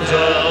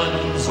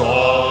mountains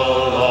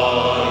all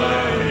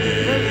are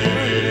his.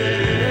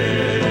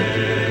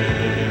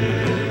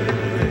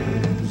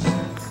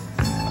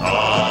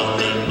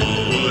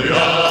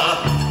 Hallelujah,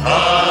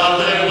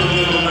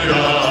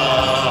 hallelujah,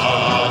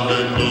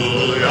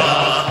 hallelujah,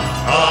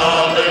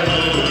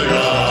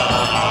 hallelujah,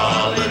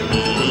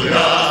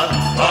 hallelujah,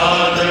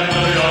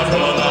 hallelujah.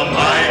 For the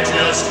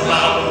mightiest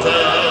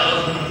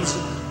mountains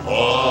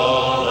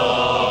all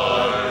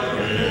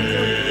are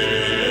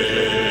his.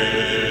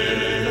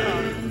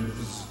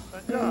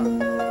 Thank God.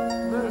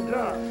 Praise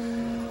God.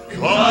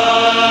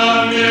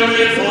 Come near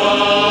before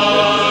the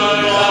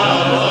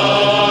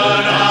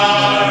Lord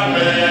our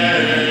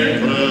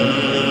Maker,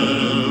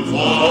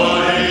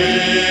 for He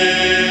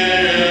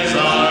is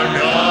our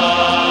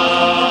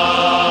God.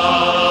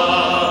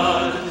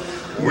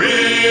 We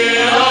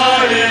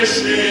are His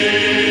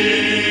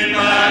sheep,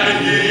 and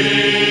He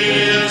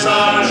is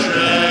our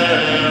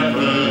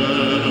shepherd.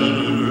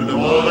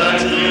 Oh, that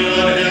you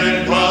would hear Him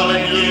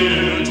calling you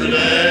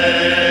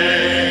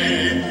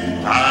today,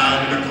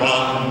 and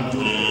come to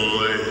Him.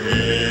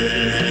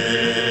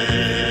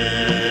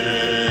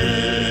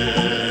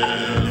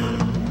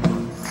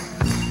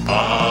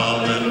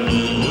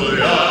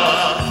 Hallelujah,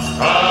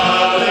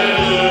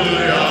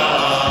 hallelujah,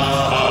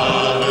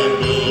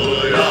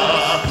 hallelujah,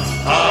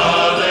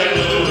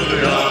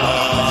 hallelujah,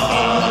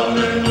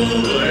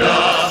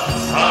 hallelujah,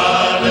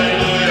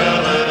 hallelujah.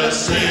 Let us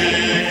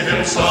sing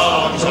him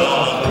songs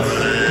of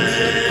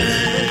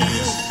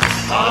praise.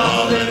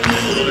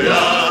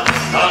 Hallelujah,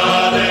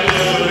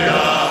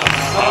 hallelujah,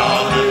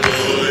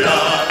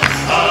 hallelujah,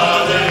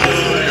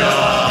 hallelujah,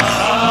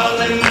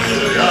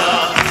 hallelujah,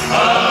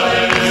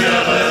 hallelujah.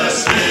 Let us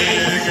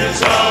sing in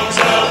songs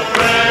of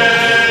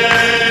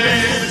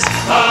praise.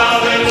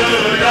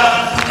 Hallelujah,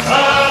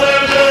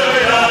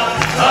 hallelujah,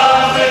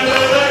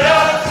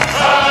 hallelujah,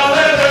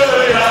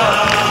 hallelujah,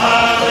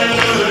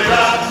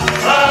 hallelujah,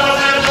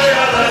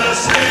 hallelujah. Let us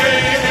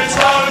sing in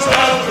songs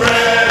of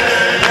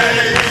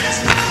praise.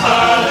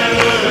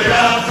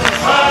 Hallelujah,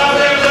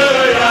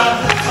 hallelujah,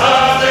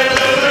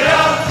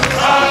 hallelujah,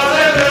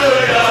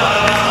 hallelujah,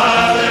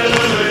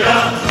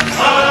 hallelujah,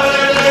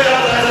 hallelujah.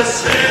 Let us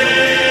sing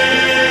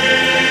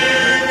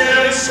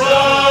in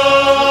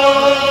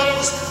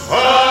songs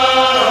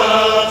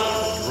of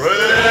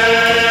praise.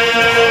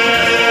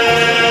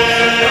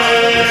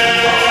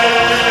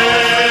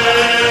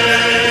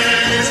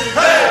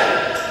 Hey!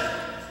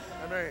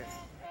 Amen.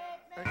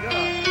 Thank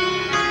God.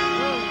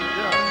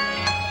 Hallelujah.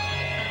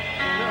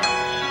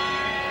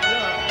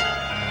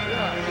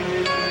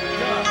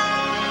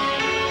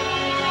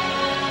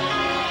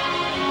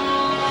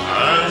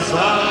 As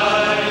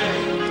I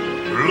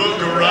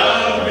look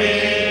around me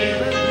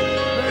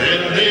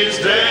in these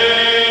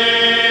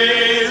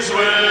days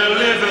we're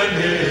living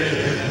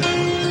in,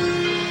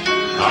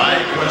 I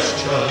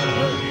question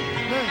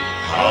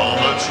how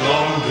much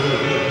longer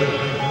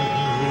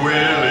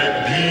will it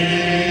be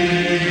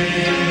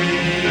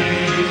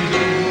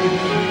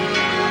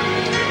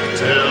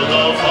till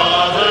the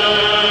Father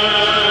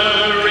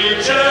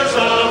reaches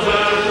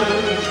over,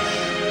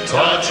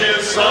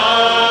 touches Son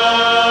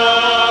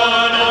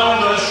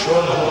on the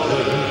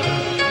shoulder,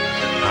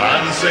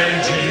 and say,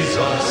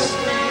 Jesus,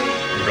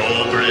 go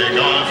bring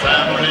our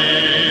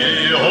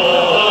family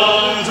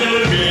home to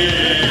me.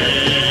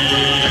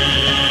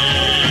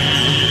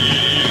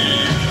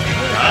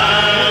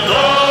 And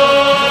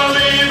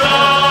only the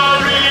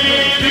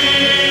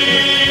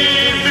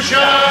redeemed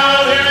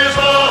shall hear his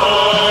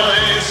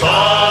voice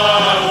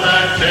on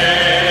that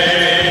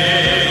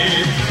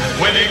day,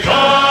 when he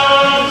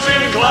comes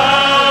in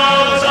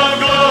clouds of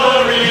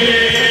glory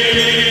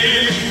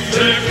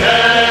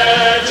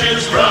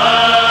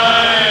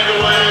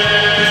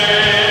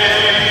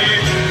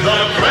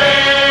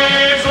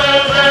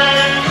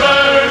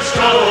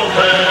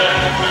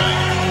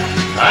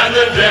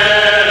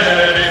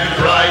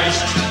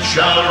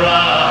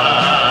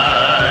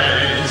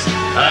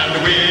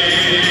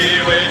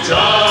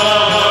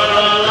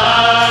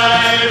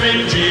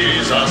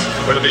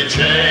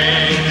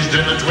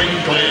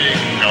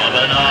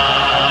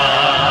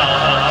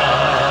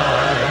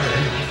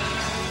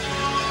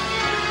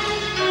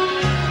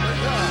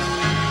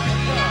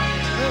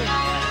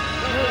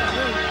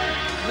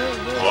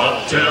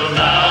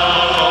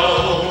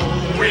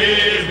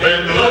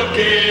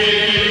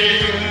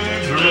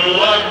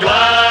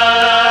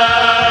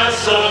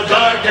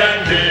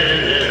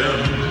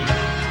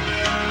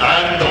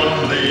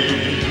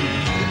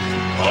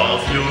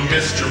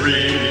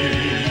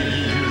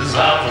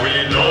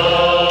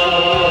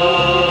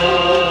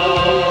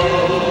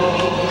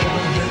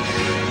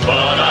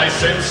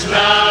is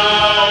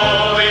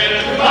now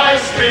in my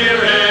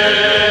spirit,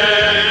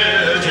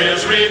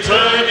 his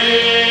returning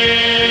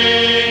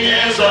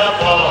is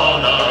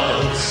upon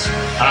us,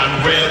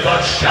 and with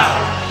a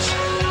shout,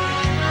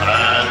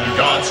 and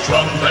God's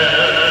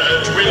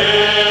trumpet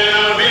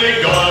will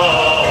be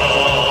gone.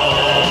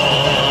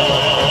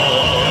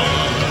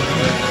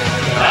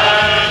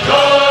 And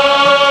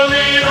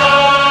only the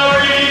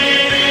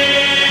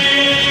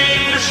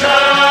redeemed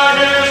shall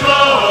hear his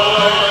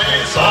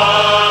voice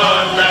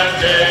on that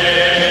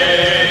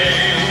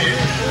day,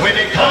 when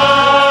he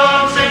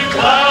comes in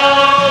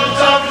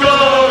clouds of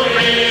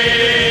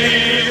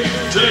glory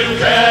to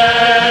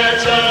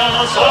catch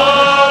us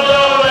all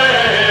away.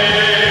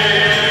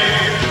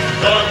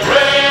 The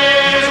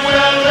graves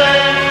will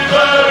then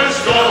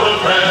burst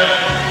open,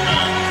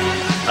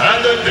 and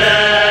the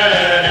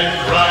dead in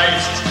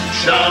Christ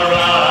shall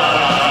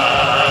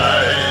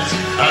rise,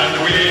 and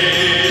we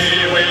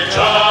which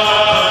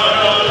are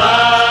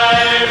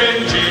alive in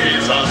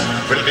Jesus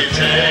will be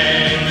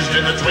changed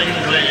in the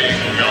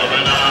twinkling of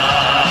an eye.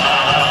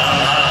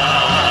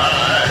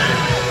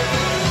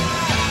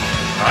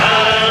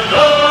 And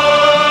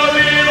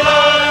only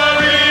the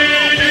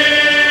redeemed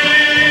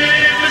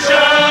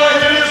shall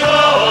hear his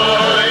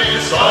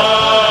voice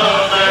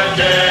on that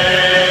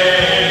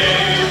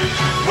day,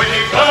 when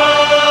he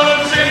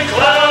comes in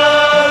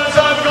clouds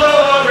of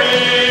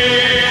glory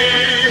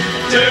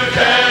to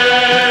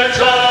catch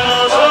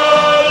us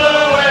all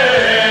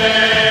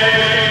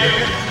away.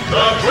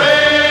 The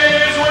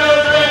graves will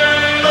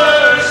then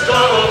burst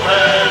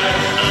open,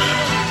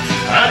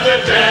 and the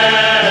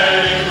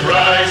dead in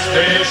Christ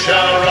they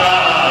shall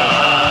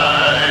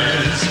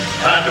rise,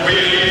 and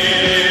we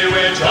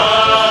which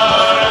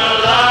are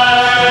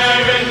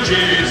alive in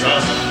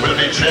Jesus will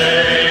be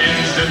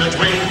changed in the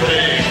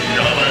twinkling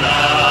of an eye.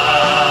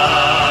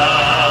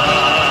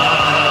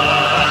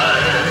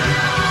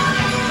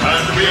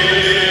 And we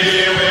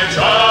which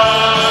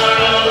are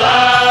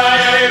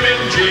alive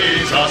in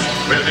Jesus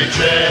will be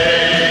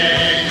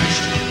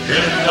changed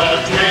in the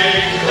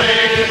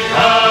twinkling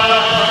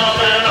of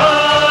an eye.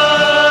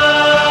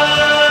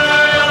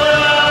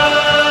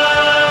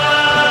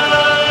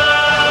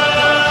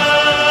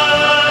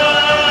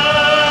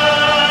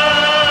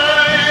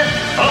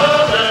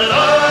 Of an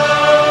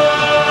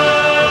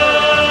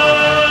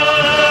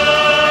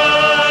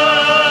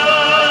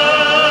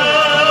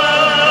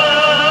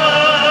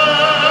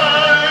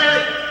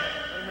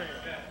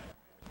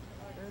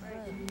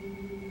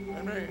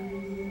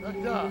Amen.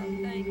 Thank God.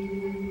 Thank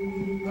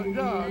you. Thank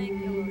God.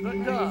 Thank you, Lord.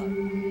 Thank God.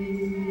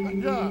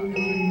 Thank God.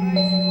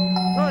 Praise you.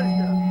 Praise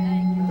God.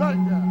 Thank you.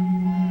 Thank God.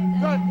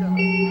 Thank God.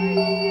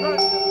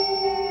 Praise you.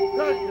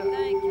 Thank God. Thank you.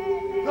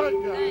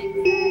 Thank God. Thank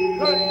you.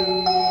 Thank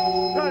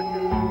God. Thank God.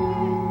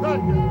 Thank God.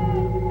 Thank God.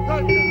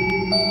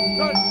 Thank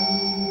God.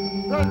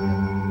 Thank God.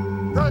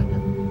 Thank God.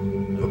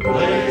 The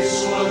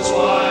place was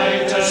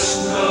white as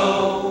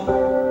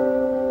snow,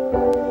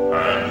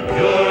 and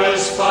pure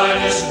as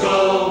finest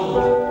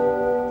gold.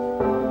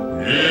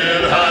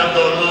 It had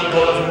the look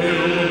of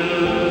new,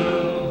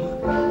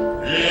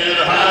 it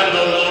had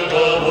the look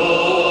of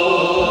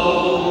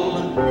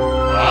old.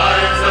 I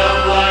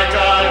felt like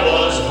I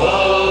was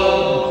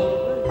home,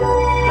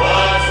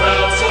 but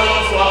felt so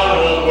far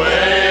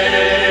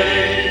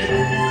away.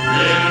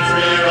 In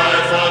fear I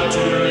thought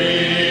to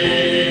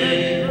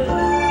leave,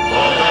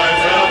 but I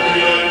felt the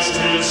urge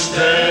to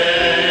stay.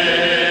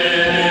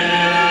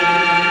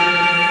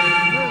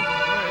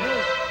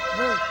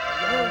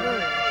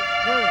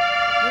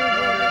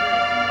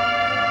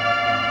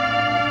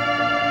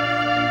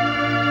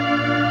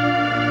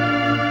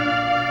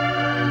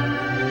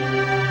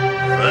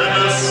 Then a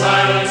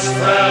silence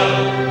fell,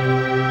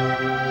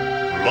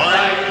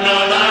 like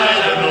none I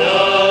had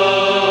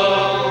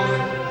known.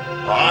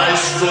 I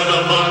stood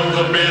among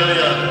the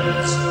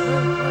millions,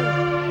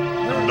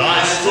 and I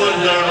stood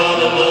there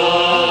all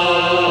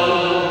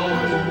alone.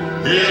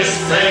 His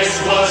face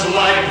was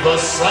like the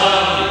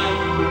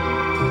sun,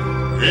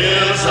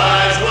 his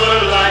eyes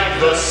were like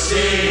the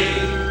sea,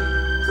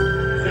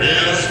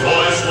 his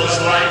voice was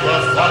like the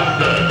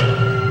thunder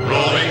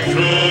rolling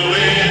through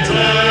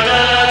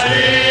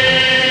eternity.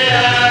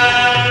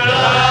 And I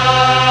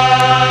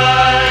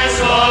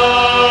saw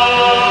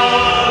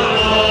the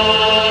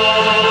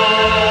Lord.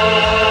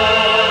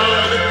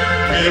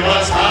 He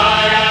was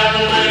high and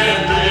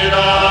lifted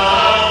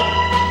up,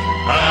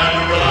 and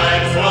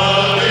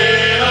rightfully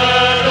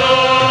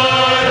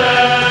adored.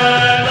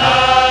 And I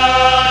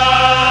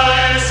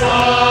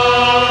saw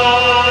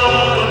the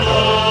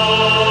Lord.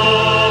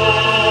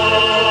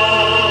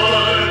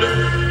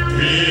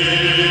 He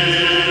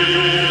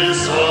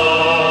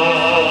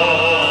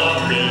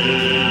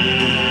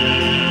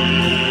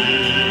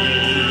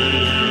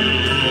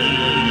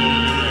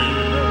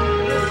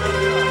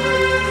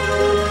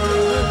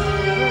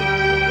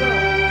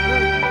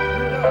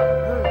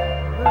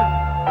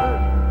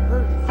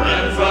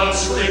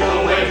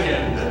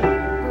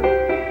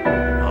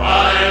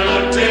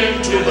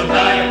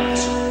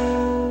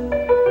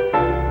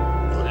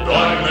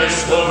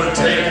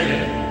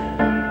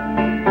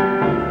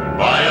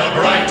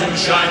and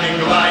shining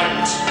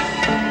light.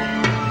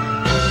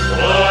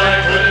 Oh, I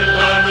couldn't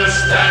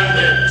understand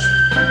it.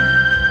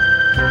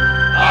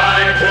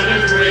 I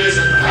couldn't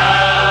reason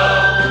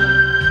how.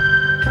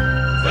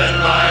 Then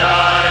my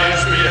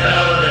eyes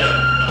beheld him,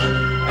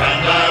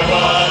 and I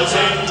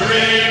wasn't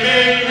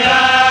dreaming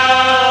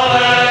now.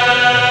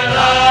 And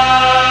I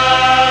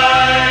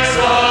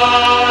saw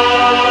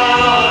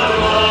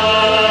the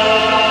Lord.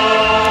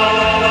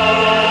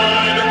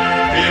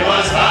 He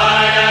was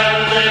high and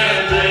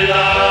lifted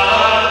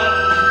up,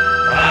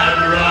 and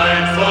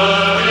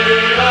rightfully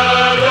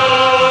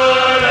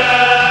adored.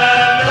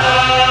 And I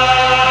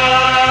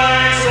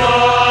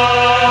saw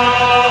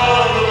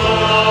the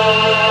Lord.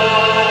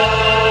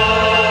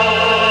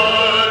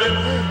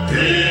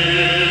 He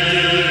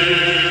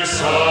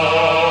saw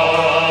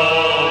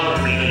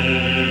me.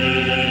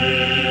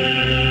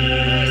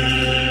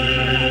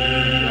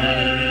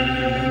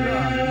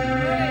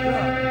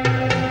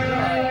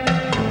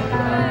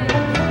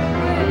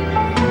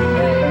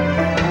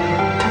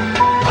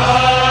 I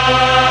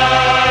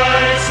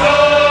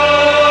saw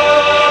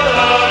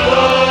the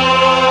Lord.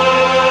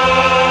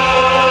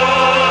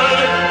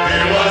 He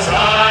was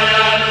high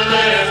and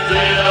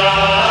lifted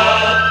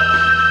up,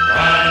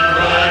 and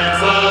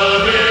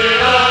rightfully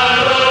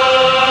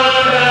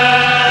adored.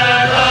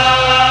 And I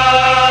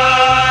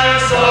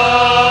saw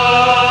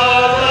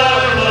the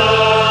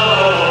Lord.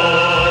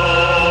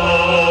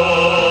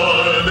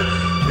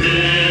 He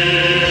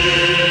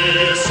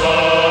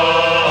saw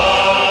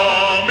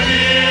me.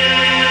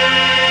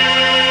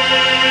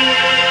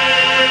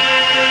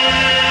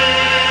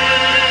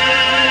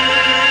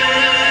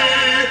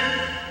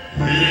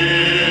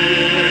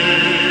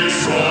 He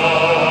saw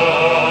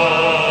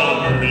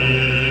me.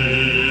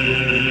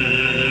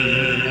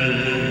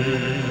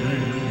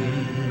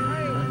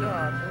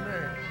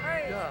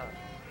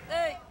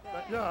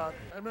 God.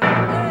 Amen.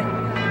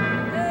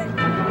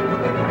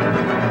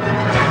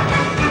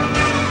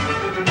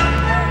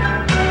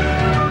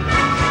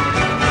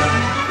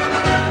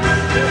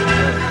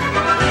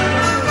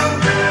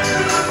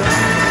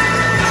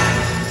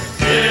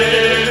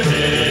 It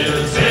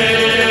is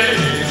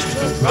finished.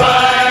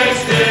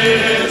 Christ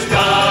is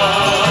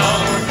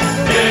come.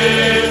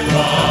 It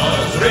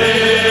was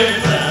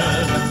written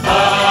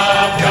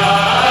of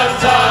God's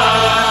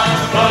Son.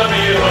 For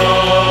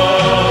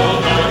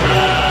behold, the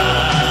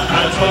Lamb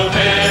has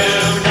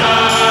fulfilled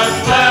God's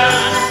plan,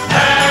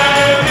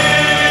 and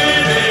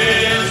it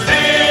is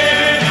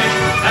finished,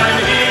 and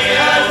He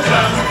has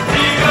just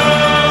begun.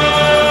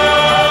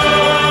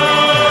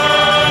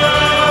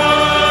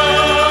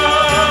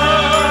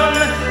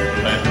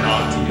 Let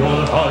not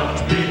your heart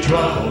be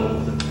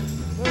troubled.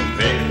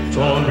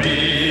 Victory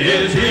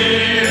is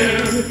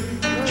here.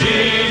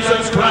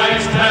 Jesus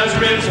Christ has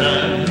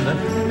risen.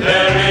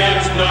 There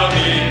is no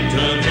need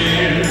to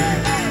fear.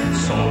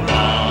 So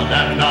run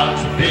and not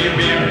be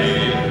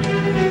weary.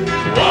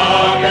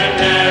 Walk and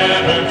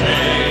never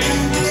faint.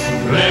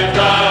 Lift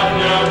up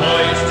your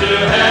voice to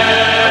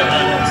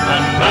heaven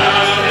and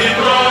crown Him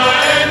Lord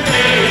and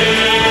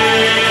King.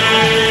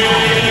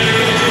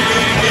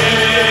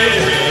 It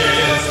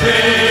is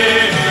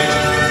finished.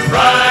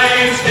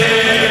 Christ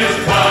is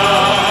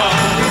come.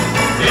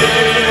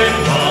 It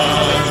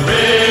was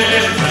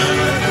written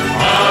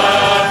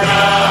of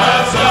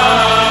God's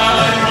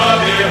Son. For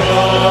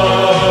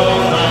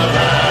behold, the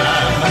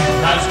Lamb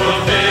has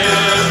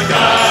fulfilled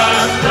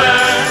God's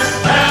plan,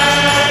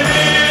 and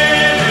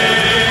it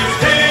is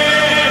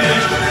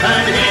finished,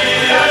 and He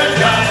has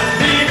just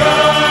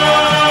begun.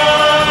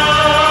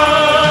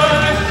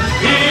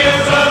 He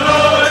is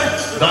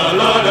the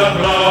Lord of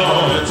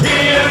lords. He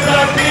is the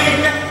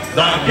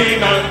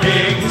King of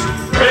kings,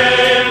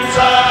 Prince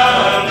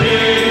of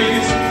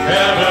peace,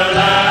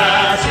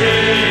 everlasting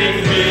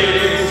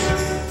peace.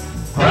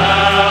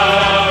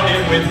 Crown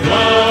Him with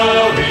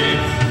glory,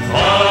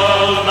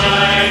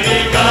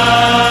 Almighty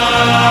God.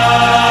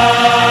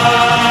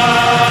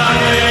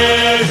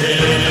 It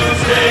is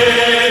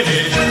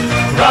finished.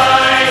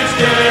 Christ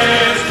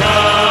is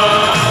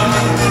come.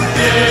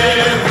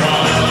 It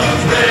was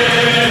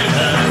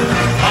written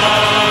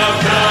of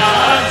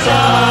God's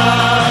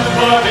Son.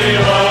 For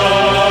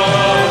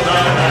behold,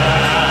 the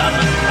Lamb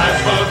has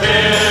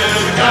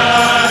fulfilled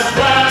God's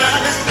plan,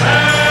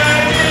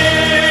 and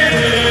it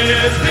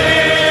is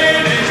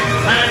finished,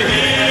 and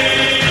He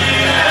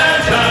has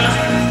just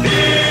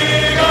begun.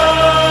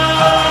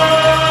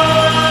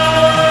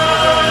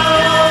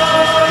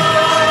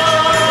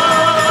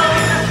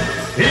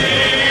 He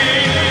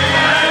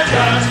has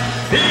just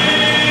begun.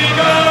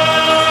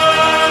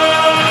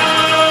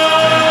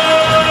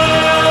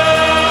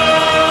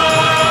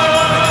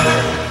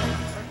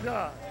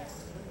 God.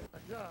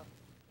 God.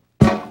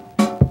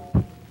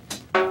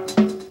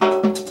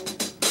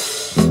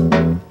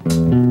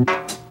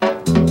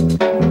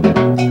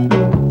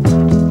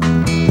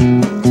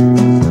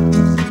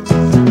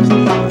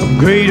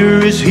 Greater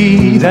is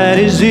He that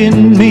is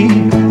in me.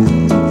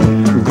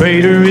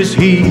 Greater is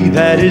He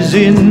that is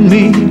in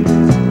me.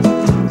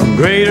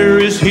 Greater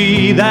is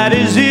He that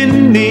is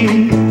in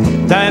me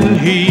than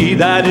he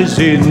that is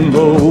in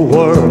the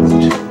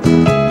world.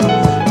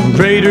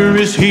 Greater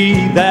is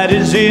he that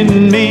is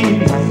in me.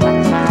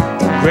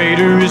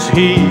 Greater is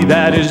he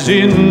that is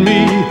in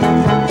me.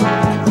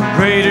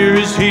 Greater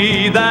is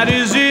he that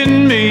is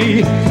in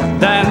me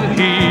than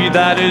he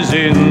that is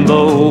in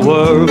the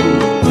world.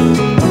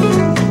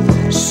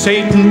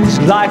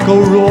 Satan's like a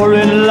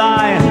roaring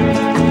lion,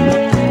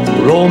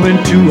 roaming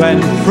to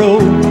and fro,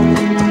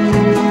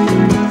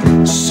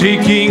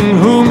 seeking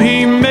whom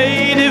he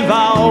may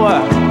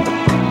devour.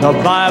 The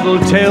Bible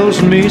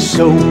tells me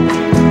so.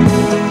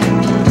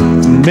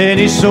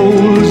 Many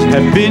souls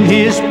have been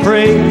his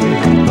prey,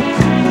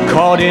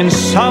 caught in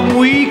some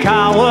weak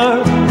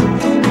hour,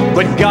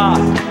 but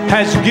God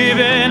has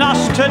given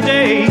us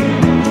today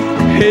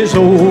his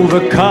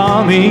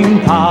overcoming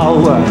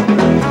power.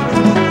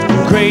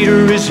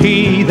 Greater is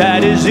he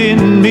that is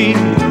in me.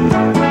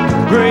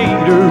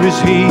 Greater is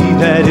he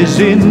that is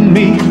in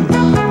me.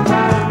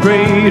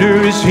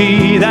 Greater is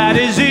he that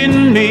is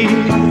in me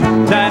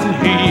than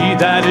he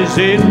that is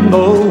in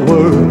the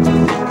world.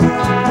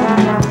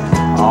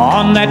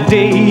 On that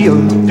day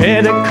of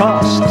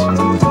Pentecost,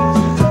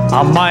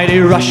 a mighty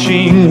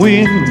rushing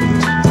wind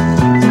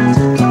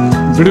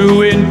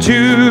blew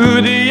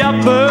into the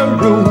upper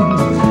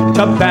room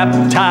to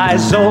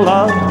baptize all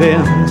of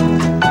them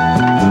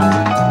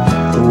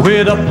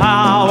with a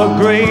power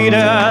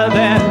greater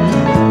than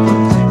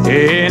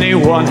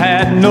anyone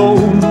had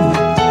known.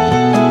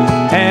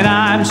 And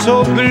I'm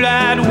so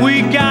glad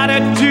we got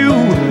it too.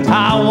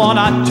 I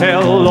wanna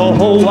tell the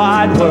whole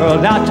wide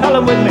world. Now tell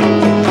it with me.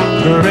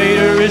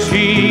 Greater is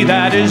he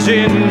that is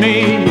in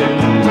me.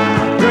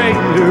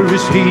 Greater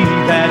is he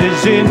that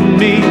is in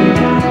me.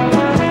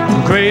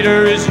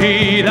 Greater is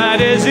he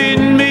that is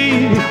in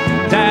me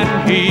than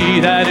he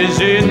that is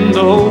in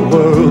the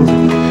world.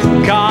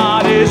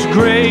 God is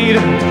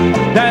greater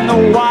than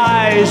the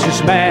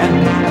wisest man,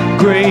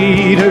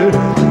 greater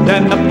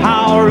than the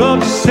power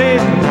of sin,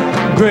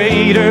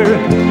 greater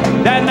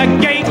than the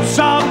gates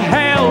of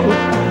hell,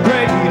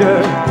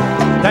 greater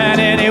than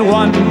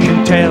anyone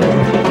can tell,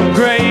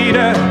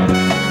 greater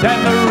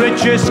than the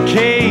richest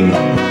king,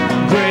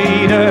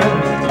 greater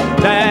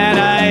than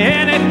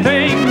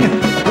anything,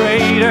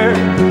 greater,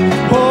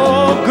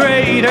 oh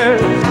greater,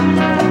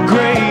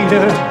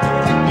 greater,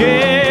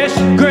 yes,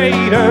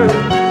 greater.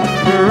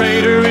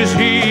 Greater is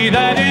he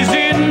that is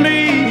in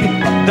me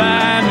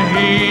than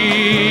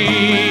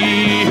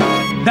he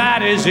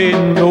that is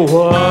in the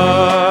world.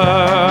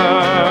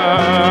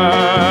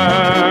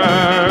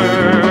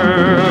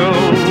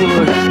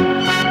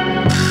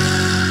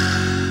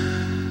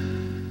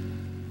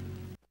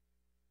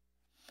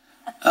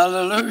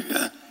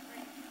 Hallelujah.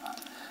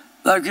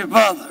 Thank you,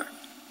 Father.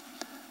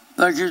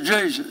 Thank you,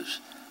 Jesus.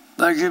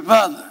 Thank you,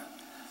 Father.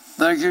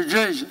 Thank you,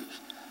 Jesus.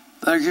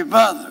 Thank you,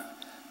 Father.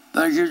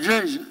 Thank you,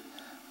 Jesus.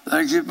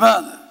 Thank you,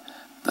 Father.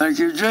 Thank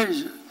you,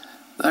 Jesus.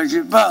 Thank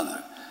you,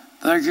 Father.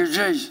 Thank you,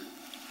 Jesus.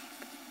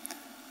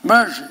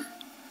 Mercy,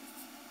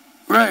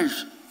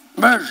 grace,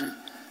 mercy,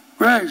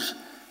 grace,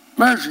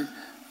 mercy,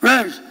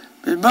 grace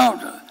be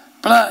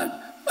multiplied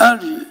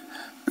unto you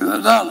through the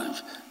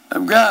knowledge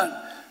of God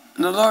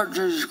and the Lord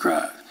Jesus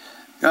Christ.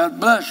 God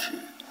bless you.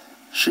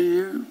 See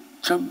you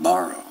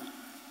tomorrow.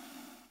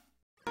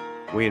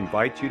 We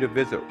invite you to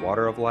visit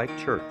Water of Life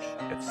Church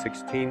at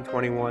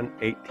 1621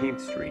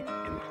 18th Street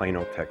in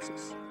Plano,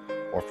 Texas.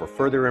 Or for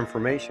further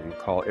information,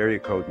 call area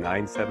code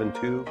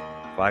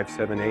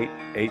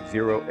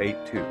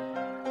 972-578-8082.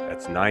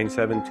 That's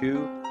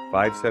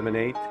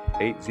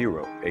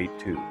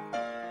 972-578-8082.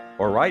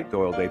 Or write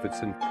Doyle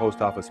Davidson,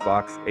 Post Office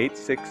Box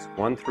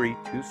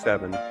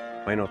 861327,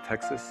 Plano,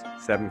 Texas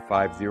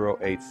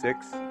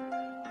 75086.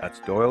 That's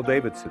Doyle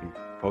Davidson,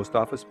 Post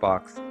Office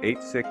Box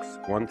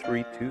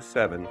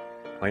 861327,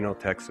 Plano,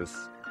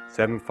 Texas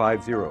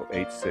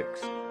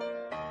 75086.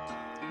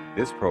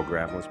 This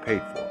program was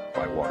paid for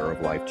by Water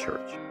of Life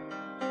Church.